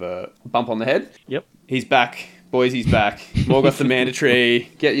little bit of a bump on the head. Yep. He's back, boys. He's back. Morgoth the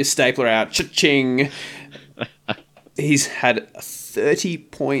Mandatory. Get your stapler out. Cha-ching. He's had a 30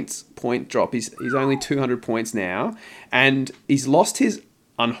 point drop. He's only 200 points now, and he's lost his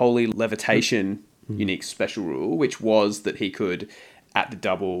Unholy Levitation unique special rule, which was that he could at the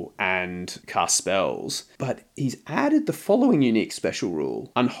double and cast spells. But he's added the following unique special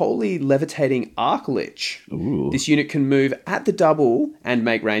rule: Unholy Levitating Arc Lich. Ooh. This unit can move at the double and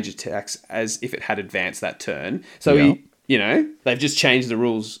make range attacks as if it had advanced that turn. So they've just changed the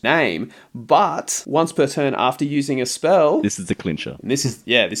rule's name, but once per turn after using a spell... This is the clincher. This is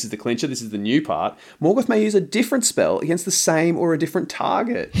the clincher. This is the new part. Morgoth may use a different spell against the same or a different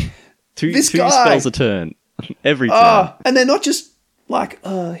target. Two spells a turn. Every turn. And they're not just like,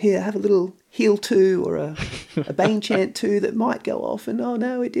 here, have a little heal 2 or a Bane Chant 2 that might go off, and oh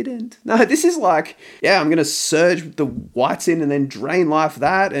no, it didn't. No, this is like, I'm going to surge the whites in and then drain life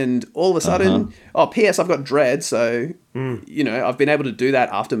that, and all of a sudden, P.S. I've got Dread, so, I've been able to do that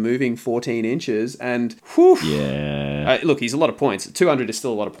after moving 14 inches, and whew. Yeah. Look, he's a lot of points. 200 is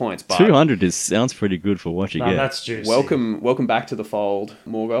still a lot of points, but... 200 sounds pretty good for what you get. That's juicy. Welcome back to the fold,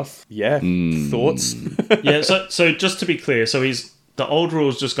 Morgoth. Yeah, thoughts? Yeah, so just to be clear, the old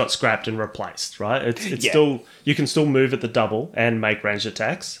rules just got scrapped and replaced, right? It's still, you can still move at the double and make ranged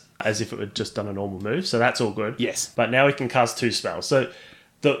attacks as if it had just done a normal move. So that's all good. Yes. But now he can cast 2 spells. So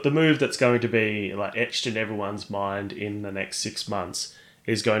the move that's going to be like etched in everyone's mind in the next 6 months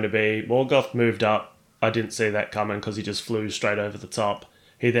is going to be Morgoth moved up. I didn't see that coming because he just flew straight over the top.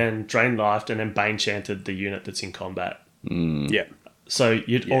 He then drained life and then Bane Chanted the unit that's in combat. Yeah. So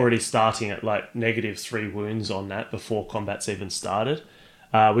you're already starting at like -3 wounds on that before combat's even started,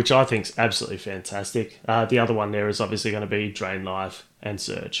 which I think is absolutely fantastic. The other one there is obviously going to be Drain Life and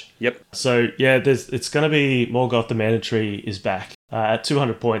Surge. Yep. So yeah, it's going to be Morgoth the Mandatory is back. At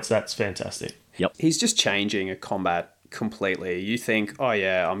 200 points, that's fantastic. Yep. He's just changing a combat completely. You think,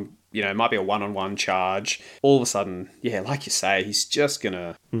 it might be a one-on-one charge. All of a sudden, like you say, he's just going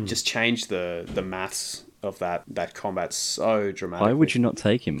to just change the maths of that combat so dramatically. Why would you not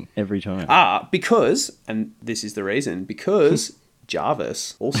take him every time? Because, and this is the reason, because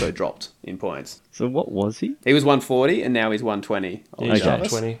Jarvis also dropped in points. So what was he? He was 140 and now he's 120. Yeah,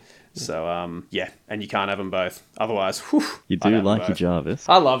 Jarvis. 20. So, and you can't have them both. Otherwise, whew, You I'd do have them like your both. Jarvis.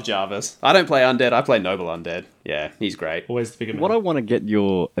 I love Jarvis. I don't play Undead, I play Noble Undead. Yeah, he's great. Always the bigger man. What I want to get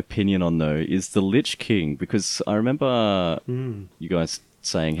your opinion on, though, is the Lich King, because I remember you guys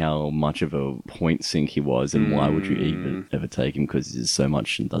saying how much of a point sink he was, and why would you even ever take him, because there's so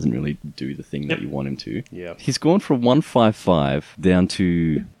much and doesn't really do the thing that you want him to. Yeah. He's gone from 155 down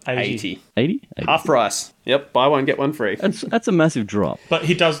to 80. 80? Half price. Yep, buy one, get one free. That's a massive drop. But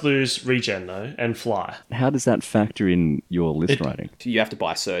he does lose regen, though, and fly. How does that factor in your list writing? You have to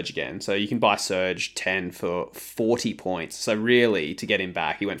buy Surge again. So you can buy Surge 10 for 40 points. So really, to get him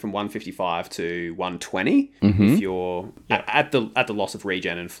back, he went from 155 to 120 if you're at the loss of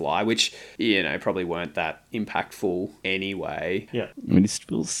regen and fly, which, probably weren't that impactful anyway. Yeah. I mean, he's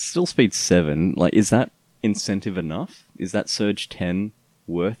still speed 7. Like, is that incentive enough? Is that Surge 10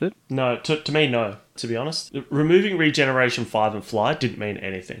 worth it? No, to me, no. To be honest, removing regeneration 5 and fly didn't mean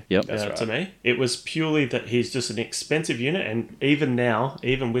anything. Yep. That's right. To me, it was purely that he's just an expensive unit, and even now,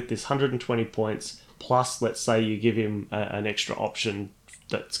 even with this 120 points plus, let's say you give him an extra option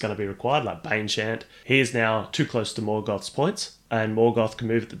that's going to be required, like Bane Chant, he is now too close to Morgoth's points, and Morgoth can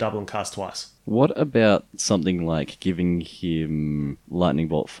move at the double and cast twice. What about something like giving him Lightning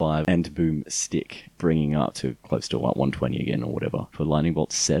Bolt 5 and Boom Stick, bringing up to close to 120 again or whatever? For Lightning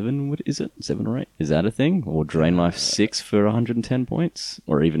Bolt 7, what is it? 7 or 8? Is that a thing? Or Drain Life 6 for 110 points?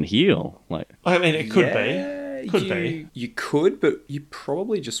 Or even Heal? I mean, it could be. Could be. You could, but you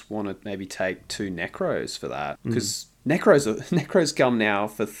probably just want to maybe take 2 Necros for that, because Necros come now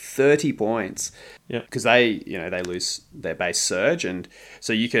for 30 points. Yeah. Because they lose their base surge, and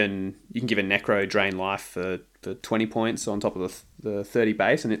so you can give a Necro Drain Life for 20 points on top of the 30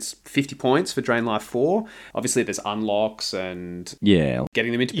 base, and it's 50 points for Drain Life 4. Obviously, there's unlocks and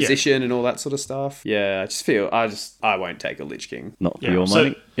getting them into position and all that sort of stuff. Yeah, I just feel I won't take a Lich King. Not for your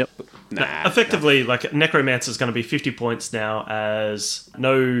money? Yep. Effectively, like Necromancer is going to be 50 points now as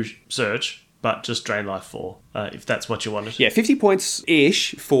no surge, but just drain life 4, if that's what you wanted. Yeah, 50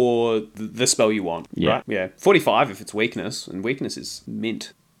 points-ish for the spell you want, right? Yeah, 45 if it's weakness, and weakness is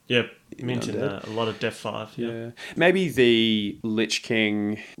mint. Yep, mint in a lot of Def 5. Yeah. Maybe the Lich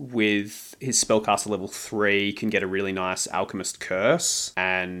King with his spellcaster level 3 can get a really nice Alchemist Curse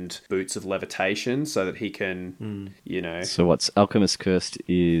and Boots of Levitation so that he can, So what's Alchemist Cursed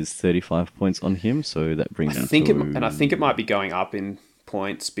is 35 points on him, so that brings him to... I think it might be going up in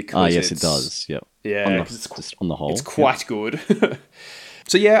points because yes, it does. Yep. Yeah, just on the whole. It's quite good.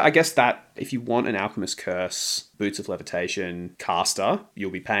 So yeah, I guess that if you want an Alchemist Curse, Boots of Levitation caster,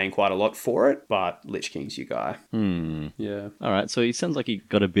 you'll be paying quite a lot for it, but Lich King's your guy. Yeah. All right, so he sounds like he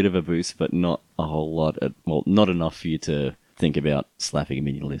got a bit of a boost, but not a whole lot. Not enough for you to think about slapping him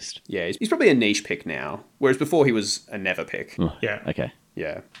in your list. Yeah, he's probably a niche pick now, whereas before he was a never pick. Yeah. Okay.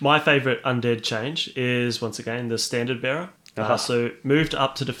 Yeah. My favourite undead change is, once again, the Standard Bearer. So moved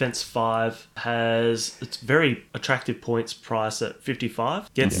up to defense 5, has its very attractive points price at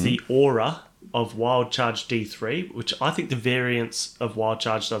 55, gets the aura of Wild Charge D3, which I think the variance of Wild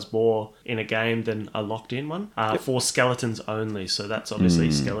Charge does more in a game than a locked in one, for skeletons only. So that's obviously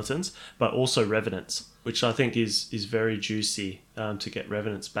skeletons, but also revenants, which I think is very juicy to get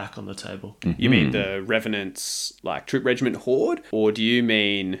revenants back on the table. You mean the Revenants, like Troop Regiment Horde? Or do you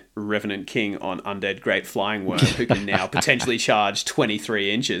mean Revenant King on Undead Great Flying Worm, who can now potentially charge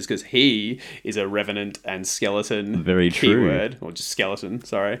 23 inches because he is a Revenant and Skeleton Very keyword? true. Or just Skeleton,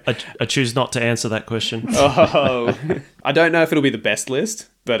 sorry. I choose not to answer that question. Oh, I don't know if it'll be the best list,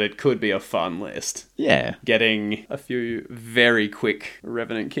 but it could be a fun list. Yeah. Getting a few very quick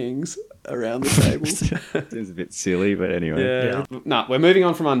Revenant Kings around the table. Seems a bit silly, but anyway. Yeah. No, we're moving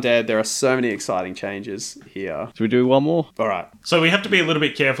on from Undead. There are so many exciting changes here. Should we do one more? All right. So we have to be a little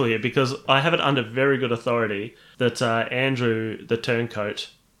bit careful here because I have it under very good authority that Andrew, the turncoat,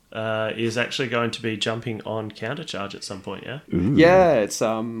 is actually going to be jumping on countercharge at some point, yeah? Yeah, it's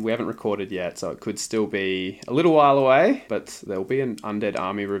we haven't recorded yet, so it could still be a little while away, but there'll be an Undead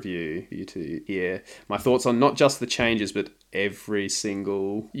Army review for you to hear my thoughts on not just the changes, but every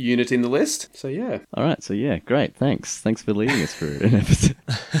single unit in the list. So yeah. All right, so yeah, great. Thanks for leading us through an episode.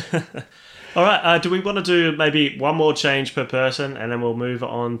 All right, do we want to do maybe one more change per person and then we'll move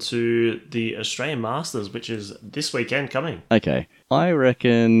on to the Australian Masters, which is this weekend coming? Okay, I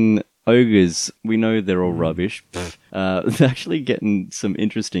reckon ogres, we know they're all rubbish. They're actually getting some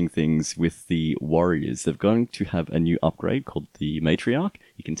interesting things with the warriors. They're going to have a new upgrade called the Matriarch.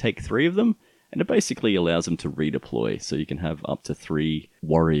 You can take 3 of them, and it basically allows them to redeploy. So you can have up to 3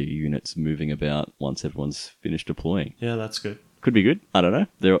 warrior units moving about once everyone's finished deploying. Yeah, that's good. Could be good. I don't know.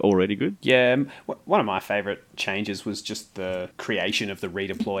 They're already good. Yeah, one of my favourite changes was just the creation of the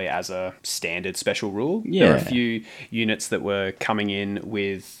redeploy as a standard special rule. Yeah. There are a few units that were coming in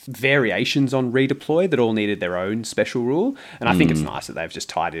with variations on redeploy that all needed their own special rule. And I think it's nice that they've just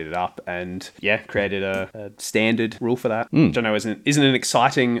tidied it up and, created a standard rule for that. Which I know isn't an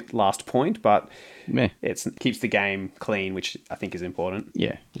exciting last point, but it keeps the game clean, which I think is important.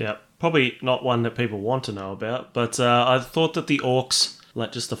 Yeah. Yeah, probably not one that people want to know about, but I thought that the orcs,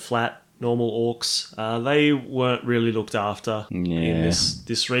 like just the flat, normal orcs, they weren't really looked after in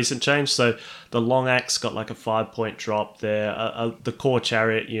this recent change. So the long axe got like a 5-point drop there. The core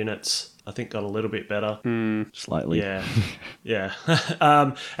chariot units, I think, got a little bit better. Slightly. Yeah.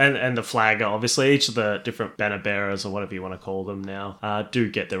 And the flagger, obviously, each of the different banner bearers, or whatever you want to call them now, do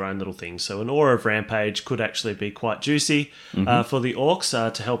get their own little things. So an Aura of Rampage could actually be quite juicy for the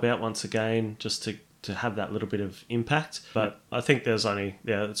orcs to help out once again, just to have that little bit of impact. But I think there's only,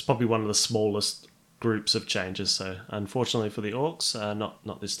 it's probably one of the smallest groups of changes. So unfortunately for the orcs,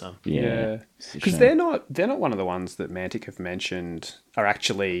 not this time. Yeah. Because they're not one of the ones that Mantic have mentioned are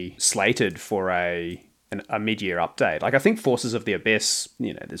actually slated for a mid-year update. Like, I think Forces of the Abyss,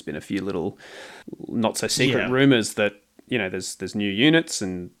 there's been a few little not so secret rumors that there's new units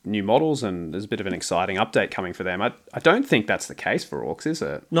and new models, and there's a bit of an exciting update coming for them. I don't think that's the case for orcs, is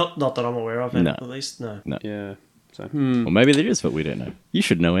it? Not that I'm aware of, No. at least, no. Yeah. So, Or maybe there is, but we don't know. You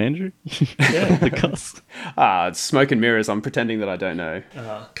should know, Andrew. Yeah. The cost. it's smoke and mirrors. I'm pretending that I don't know.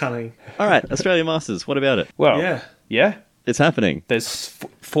 Cunning. All right, Australia Masters. What about it? Well, Yeah. It's happening. There's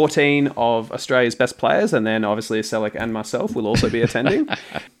 14 of Australia's best players, and then obviously Selleck and myself will also be attending.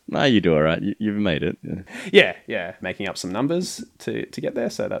 No, you do all right. You've made it. Yeah, making up some numbers to get there,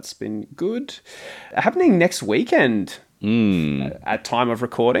 so that's been good. Happening next weekend at time of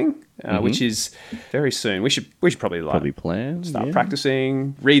recording, which is very soon. We should probably plan. start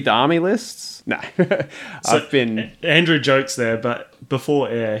practicing, read the army lists. No, Andrew jokes there, but before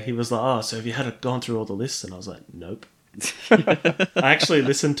air, he was like, "Oh, so have you gone through all the lists?" And I was like, "Nope." I actually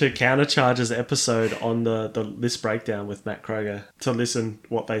listened to Countercharge's episode on the list breakdown with Matt Kroger to listen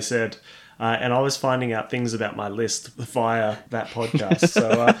what they said. And I was finding out things about my list via that podcast. So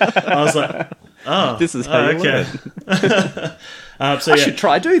I was like, oh, This is how you okay. I should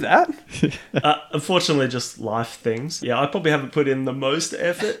try do that. Unfortunately, just life things. Yeah, I probably haven't put in the most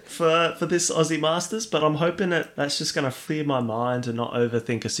effort for this Aussie Masters, but I'm hoping that's just going to clear my mind and not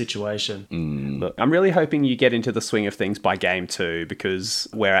overthink a situation. Look, I'm really hoping you get into the swing of things by game 2 because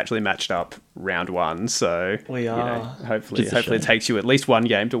we're actually matched up round 1. So We are. hopefully Just a shame. it takes you at least one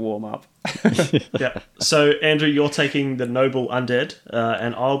game to warm up. Yeah. So, Andrew, you're taking the Noble Undead,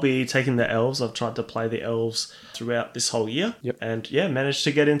 and I'll be taking the Elves. I've tried to play the Elves throughout this whole year. Yep. And yeah, managed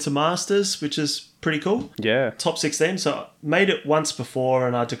to get into Masters, which is pretty cool. Yeah. Top 16. So I made it once before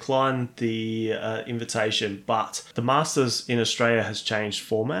and I declined the invitation, but the Masters in Australia has changed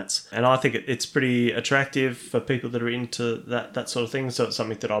formats, and I think it's pretty attractive for people that are into that sort of thing. So it's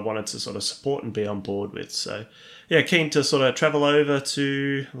something that I wanted to sort of support and be on board with. So yeah, keen to sort of travel over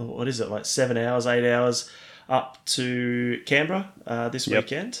to, what is it, like 7 hours, 8 hours up to Canberra this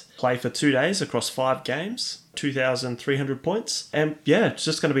weekend. Play for 2 days across 5 games, 2,300 points. And yeah, it's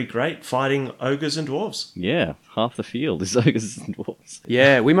just going to be great fighting ogres and dwarves. Yeah, half the field is ogres and dwarves.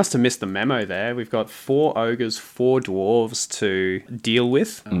 Yeah, we must have missed the memo there. We've got 4 ogres, 4 dwarves to deal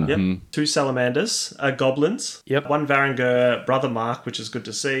with. Yep. 2 salamanders, goblins. Yep. 1 Varangur brother mark, which is good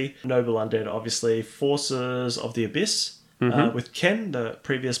to see. Noble undead, obviously. Forces of the Abyss with Ken, the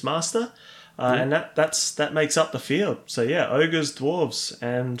previous master. And that makes up the field. So yeah, ogres, dwarves,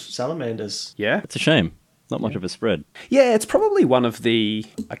 and salamanders. Yeah. It's a shame. Not much of a spread. Yeah, it's probably one of the,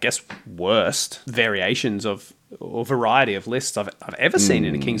 I guess, worst variations of or variety of lists I've ever seen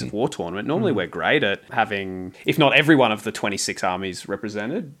in a Kings of War tournament. Normally we're great at having, if not every one of the 26 armies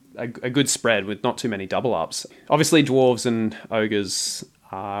represented, a good spread with not too many double ups. Obviously, dwarves and ogres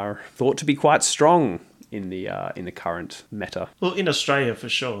are thought to be quite strong in the current meta. Well, in Australia for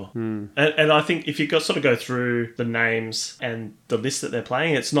sure. And I think if you sort of go through the names and the list that they're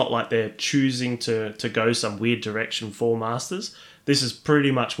playing, it's not like they're choosing to go some weird direction for Masters. This is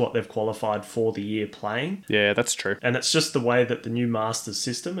pretty much what they've qualified for the year playing. Yeah, that's true. And it's just the way that the new Masters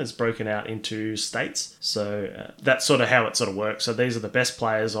system is broken out into states. So that's sort of how it sort of works. So these are the best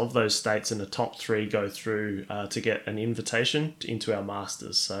players of those states, and the top 3 go through to get an invitation into our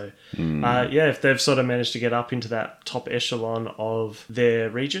Masters. So yeah, if they've sort of managed to get up into that top echelon of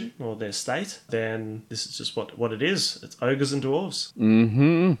their region or their state, then this is just what it is. It's ogres and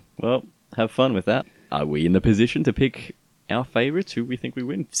dwarves. Well, have fun with that. Are we in the position to pick our favourites, who we think we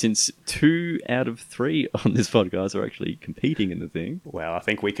win? Since 2 out of 3 on this podcast are actually competing in the thing. Well, I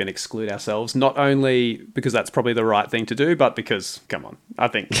think we can exclude ourselves, not only because that's probably the right thing to do, but because, come on, I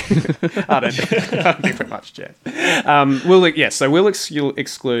think I don't think we're much yet. We'll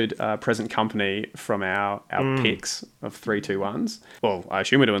exclude present company from our picks of 3-2-1s. Well, I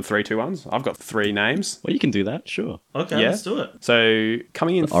assume we're doing 3-2-1s. I've got 3 names. Well, you can do that, sure. Okay, Yeah. let's do it. So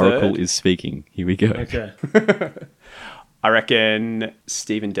coming in Oracle third, is speaking. Here we go. Okay. I reckon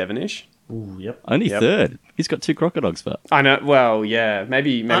Stephen Devonish. Ooh, yep. Only Yep. third. He's got 2 crocodiles, but I know. Well, yeah,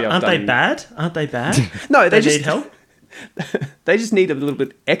 maybe I've Aren't done. they bad? Aren't they bad? No, they need just help. They just need a little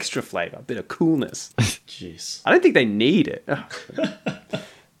bit extra flavour, a bit of coolness. Jeez. I don't think they need it.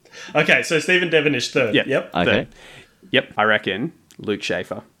 Okay, so Stephen Devonish third. Yeah. Yep. okay. Third. Yep, I reckon Luke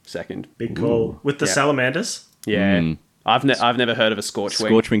Schaefer second. Big call. With the Yeah. salamanders. Yeah, I've never heard of a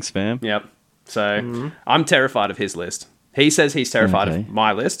Scorchwing. Scorchwing spam. Yep. So I'm terrified of his list. He says he's terrified Okay. of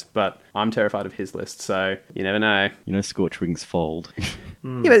my list, but I'm terrified of his list. So you never know. You know, Scorchwings fold.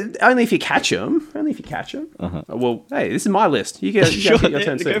 Yeah, but only if you catch them. Only if you catch them. Well, hey, this is my list. You get your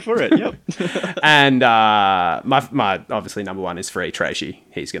turn go too. for it. Yep. And my obviously number 1 is free Tracy.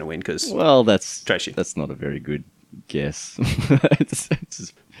 He's going to win because Well, that's Tracy. That's not a very good guess.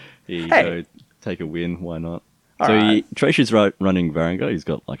 Here you Hey. go. Take a win. Why not? All so right. Tracy's running Varangur. He's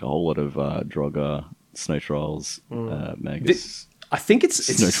got like a whole lot of Draugr, Snow Trolls, Magus. I think it's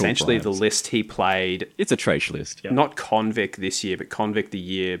Snow Troll essentially the Briars. list he played. It's a Trace list. Not Convict this year, but Convict the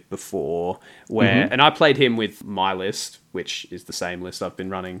year before. And I played him with my list, which is the same list I've been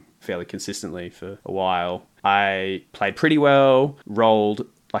running fairly consistently for a while. I played pretty well, rolled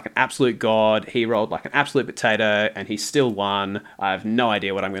like an absolute god. He rolled like an absolute potato, and he still won. I have no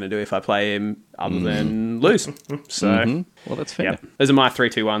idea what I'm going to do if I play him other than lose. So, Well, that's fair. yeah, those are my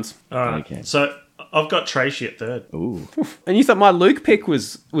 3-2-1s. All right. Okay. So I've got Tracy at third. Ooh. And you thought my Luke pick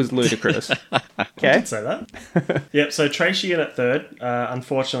was ludicrous. Okay. I'd say that. Yep, so Tracy in at third.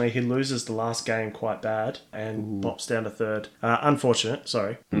 Unfortunately, he loses the last game quite bad and pops down to third. Unfortunate,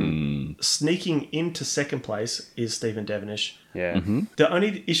 sorry. Sneaking into second place is Stephen Devonish. Yeah. The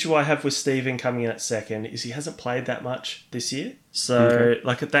only issue I have with Stephen coming in at second is he hasn't played that much this year. So,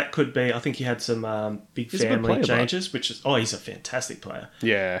 that could be... I think he had some big family changes, which is... Oh, he's a fantastic player.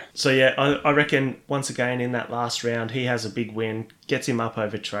 Yeah. So, yeah, I reckon, once again, in that last round, he has a big win, gets him up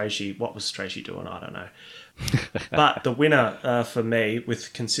over Tracy. What was Tracy doing? I don't know. But the winner for me,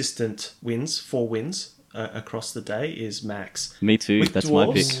 with consistent wins, 4 wins across the day, is Max. Me too. With That's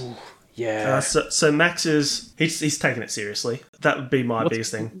dwarves, my pick. Yeah. So Max is... He's taking it seriously. That would be my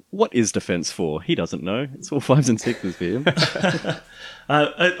biggest thing. What is defense for? He doesn't know. It's all 5s and 6s for him.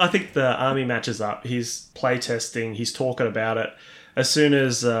 I think the army matches up. He's play testing. He's talking about it. As soon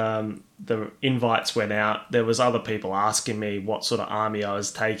as the invites went out, there was other people asking me what sort of army I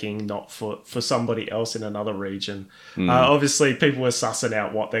was taking, not for somebody else in another region. Obviously, people were sussing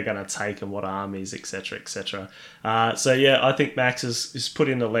out what they're going to take and what armies, etc., etc. So, yeah, I think Max has put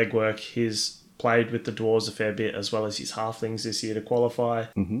in the legwork. He's played with the dwarves a fair bit, as well as his halflings this year to qualify.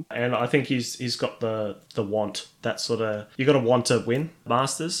 And I think he's got the want, that sort of... You got to want to win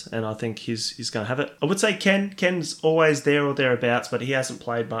Masters, and I think he's going to have it. I would say Ken's always there or thereabouts, but he hasn't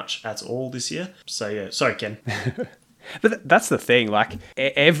played much at all this year. So, yeah. Sorry, Ken. But that's the thing. Like,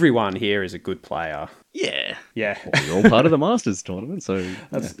 everyone here is a good player. Yeah. Yeah. Well, we're all part of the Masters tournament, so...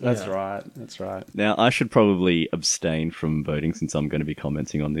 That's right. That's right. Now, I should probably abstain from voting since I'm going to be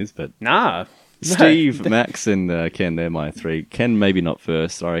commenting on this, but... Nah. Steve, Max, and Ken, they're my 3. Ken maybe not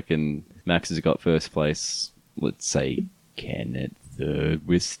first. I reckon Max has got first place. Let's say Ken at third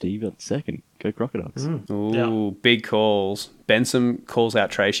with Steve at second. Go Crocodiles. Ooh, big calls. Benson calls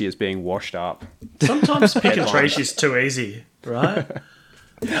out Tracy as being washed up. Sometimes picking Tracy is too easy, right?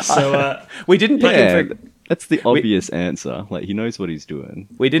 So we didn't pick him for... That's the obvious answer. Like, he knows what he's doing.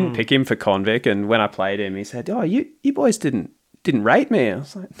 We didn't pick him for Convict, and when I played him, he said, "Oh, you boys didn't rate me." I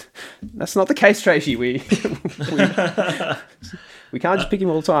was like, "That's not the case, Tracy. We can't just pick him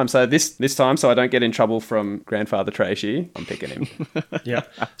all the time." So this time, so I don't get in trouble from Grandfather Tracy, I'm picking him. Yeah.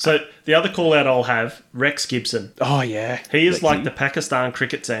 So the other call out I'll have, Rex Gibson. Oh yeah, he is like the Pakistan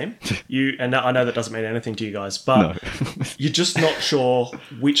cricket team. And I know that doesn't mean anything to you guys, but you're just not sure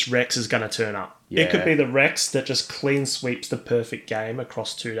which Rex is going to turn up. Yeah. It could be the Rex that just clean sweeps the perfect game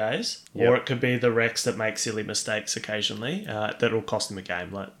across 2 days, or it could be the Rex that makes silly mistakes occasionally that'll cost him a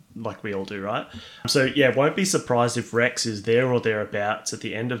game, like we all do, right? So, yeah, won't be surprised if Rex is there or thereabouts at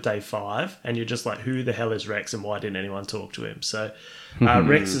the end of day 5, and you're just like, who the hell is Rex and why didn't anyone talk to him? So,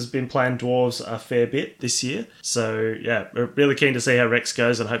 Rex has been playing dwarves a fair bit this year. So, yeah, we're really keen to see how Rex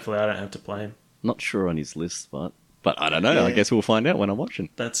goes, and hopefully I don't have to play him. Not sure on his list, but I don't know. Yeah. I guess we'll find out when I'm watching.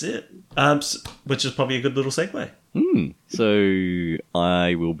 That's it. Which is probably a good little segue. So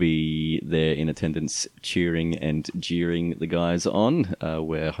I will be there in attendance cheering and jeering the guys on.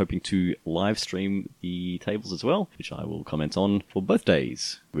 We're hoping to live stream the tables as well, which I will comment on for both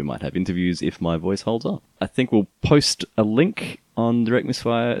days. We might have interviews if my voice holds up. I think we'll post a link on Direct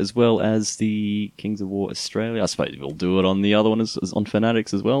Misfire as well as the Kings of War Australia. I suppose we'll do it on the other one as on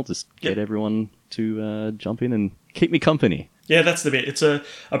Fanatics as well. Just get everyone to jump in and keep me company. Yeah, that's the bit. It's a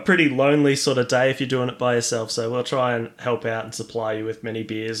pretty lonely sort of day if you're doing it by yourself, so we'll try and help out and supply you with many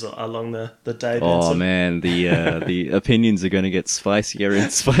beers along the day. Oh, man, the opinions are going to get spicier and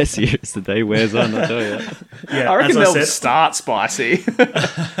spicier as the day wears on, I tell you. Yeah, I reckon they'll start spicy.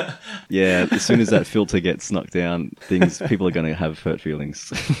 Yeah, as soon as that filter gets knocked down, people are going to have hurt feelings.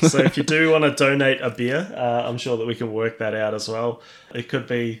 So if you do want to donate a beer, I'm sure that we can work that out as well. It could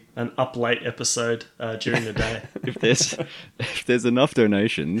be an up late episode during the day. If there's enough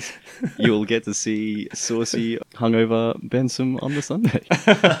donations, you'll get to see saucy hungover Benson on the Sunday.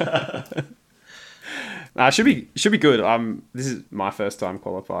 Should be good. This is my first time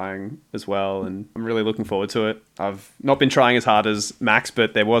qualifying as well, and I'm really looking forward to it. I've not been trying as hard as Max,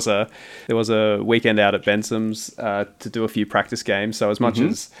 but there was a weekend out at Benson's to do a few practice games. So as much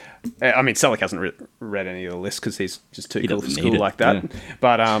as Selleck hasn't read any of the lists because he's just too cool for school like that. Yeah.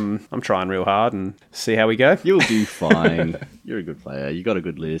 But I'm trying real hard and see how we go. You'll do fine. You're a good player. You got a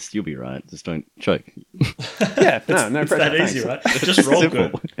good list. You'll be right. Just don't choke. Yeah, no pressure. That easy, right? Just roll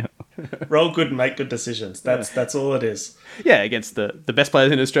good. Yeah. Roll good and make good decisions. That's all it is. Yeah, against the best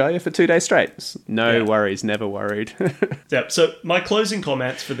players in Australia for 2 days straight. No worries, never worried. Yeah. So my closing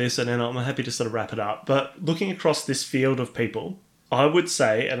comments for this, and then I'm happy to sort of wrap it up. But looking across this field of people, I would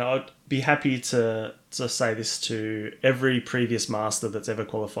say, and I'd be happy to say this to every previous master that's ever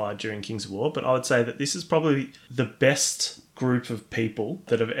qualified during Kings of War, but I would say that this is probably the best group of people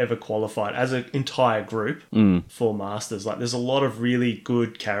that have ever qualified as an entire group for Masters. Like, there's a lot of really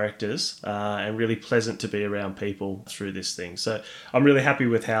good characters and really pleasant to be around people through this thing. So I'm really happy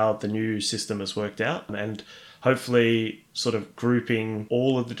with how the new system has worked out, and hopefully sort of grouping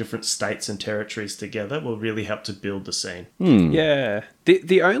all of the different states and territories together will really help to build the scene. Yeah.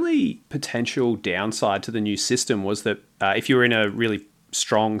 The only potential downside to the new system was that if you were in a really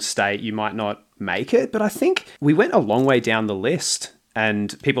strong state, you might not make it. But I think we went a long way down the list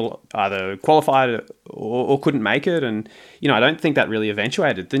and people either qualified or couldn't make it. And, I don't think that really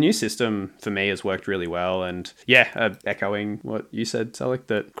eventuated. The new system for me has worked really well. And yeah, echoing what you said, Salik,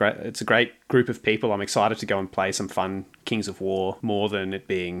 that it's a great group of people. I'm excited to go and play some fun Kings of War more than it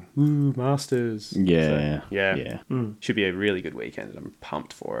being Masters. Yeah. So, yeah. Should be a really good weekend and I'm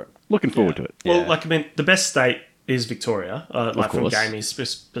pumped for it. Looking forward to it. Well, the best state is Victoria, from course. gaming's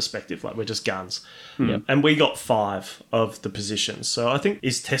perspective. Like, we're just guns. And we got 5 of the positions. So I think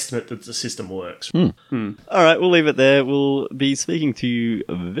is testament that the system works. All right, we'll leave it there. We'll be speaking to you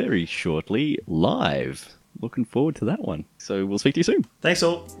very shortly live. Looking forward to that one. So we'll speak to you soon. Thanks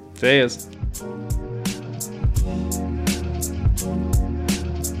all. Cheers.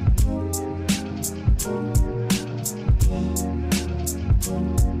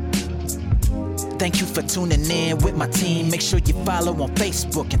 Thank you for tuning in with my team. Make sure you follow on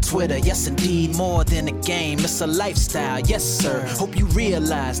Facebook and Twitter. Yes, indeed, more than a game, it's a lifestyle. Yes, sir. Hope you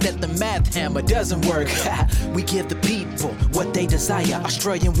realize that the math hammer doesn't work. We give the people what they desire.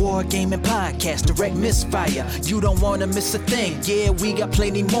 Australian War Gaming Podcast, direct misfire. You don't want to miss a thing. Yeah, we got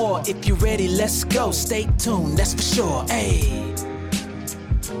plenty more. If you're ready, let's go. Stay tuned, that's for sure. Hey.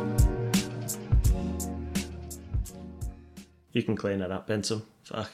 You can clean that up, Benson.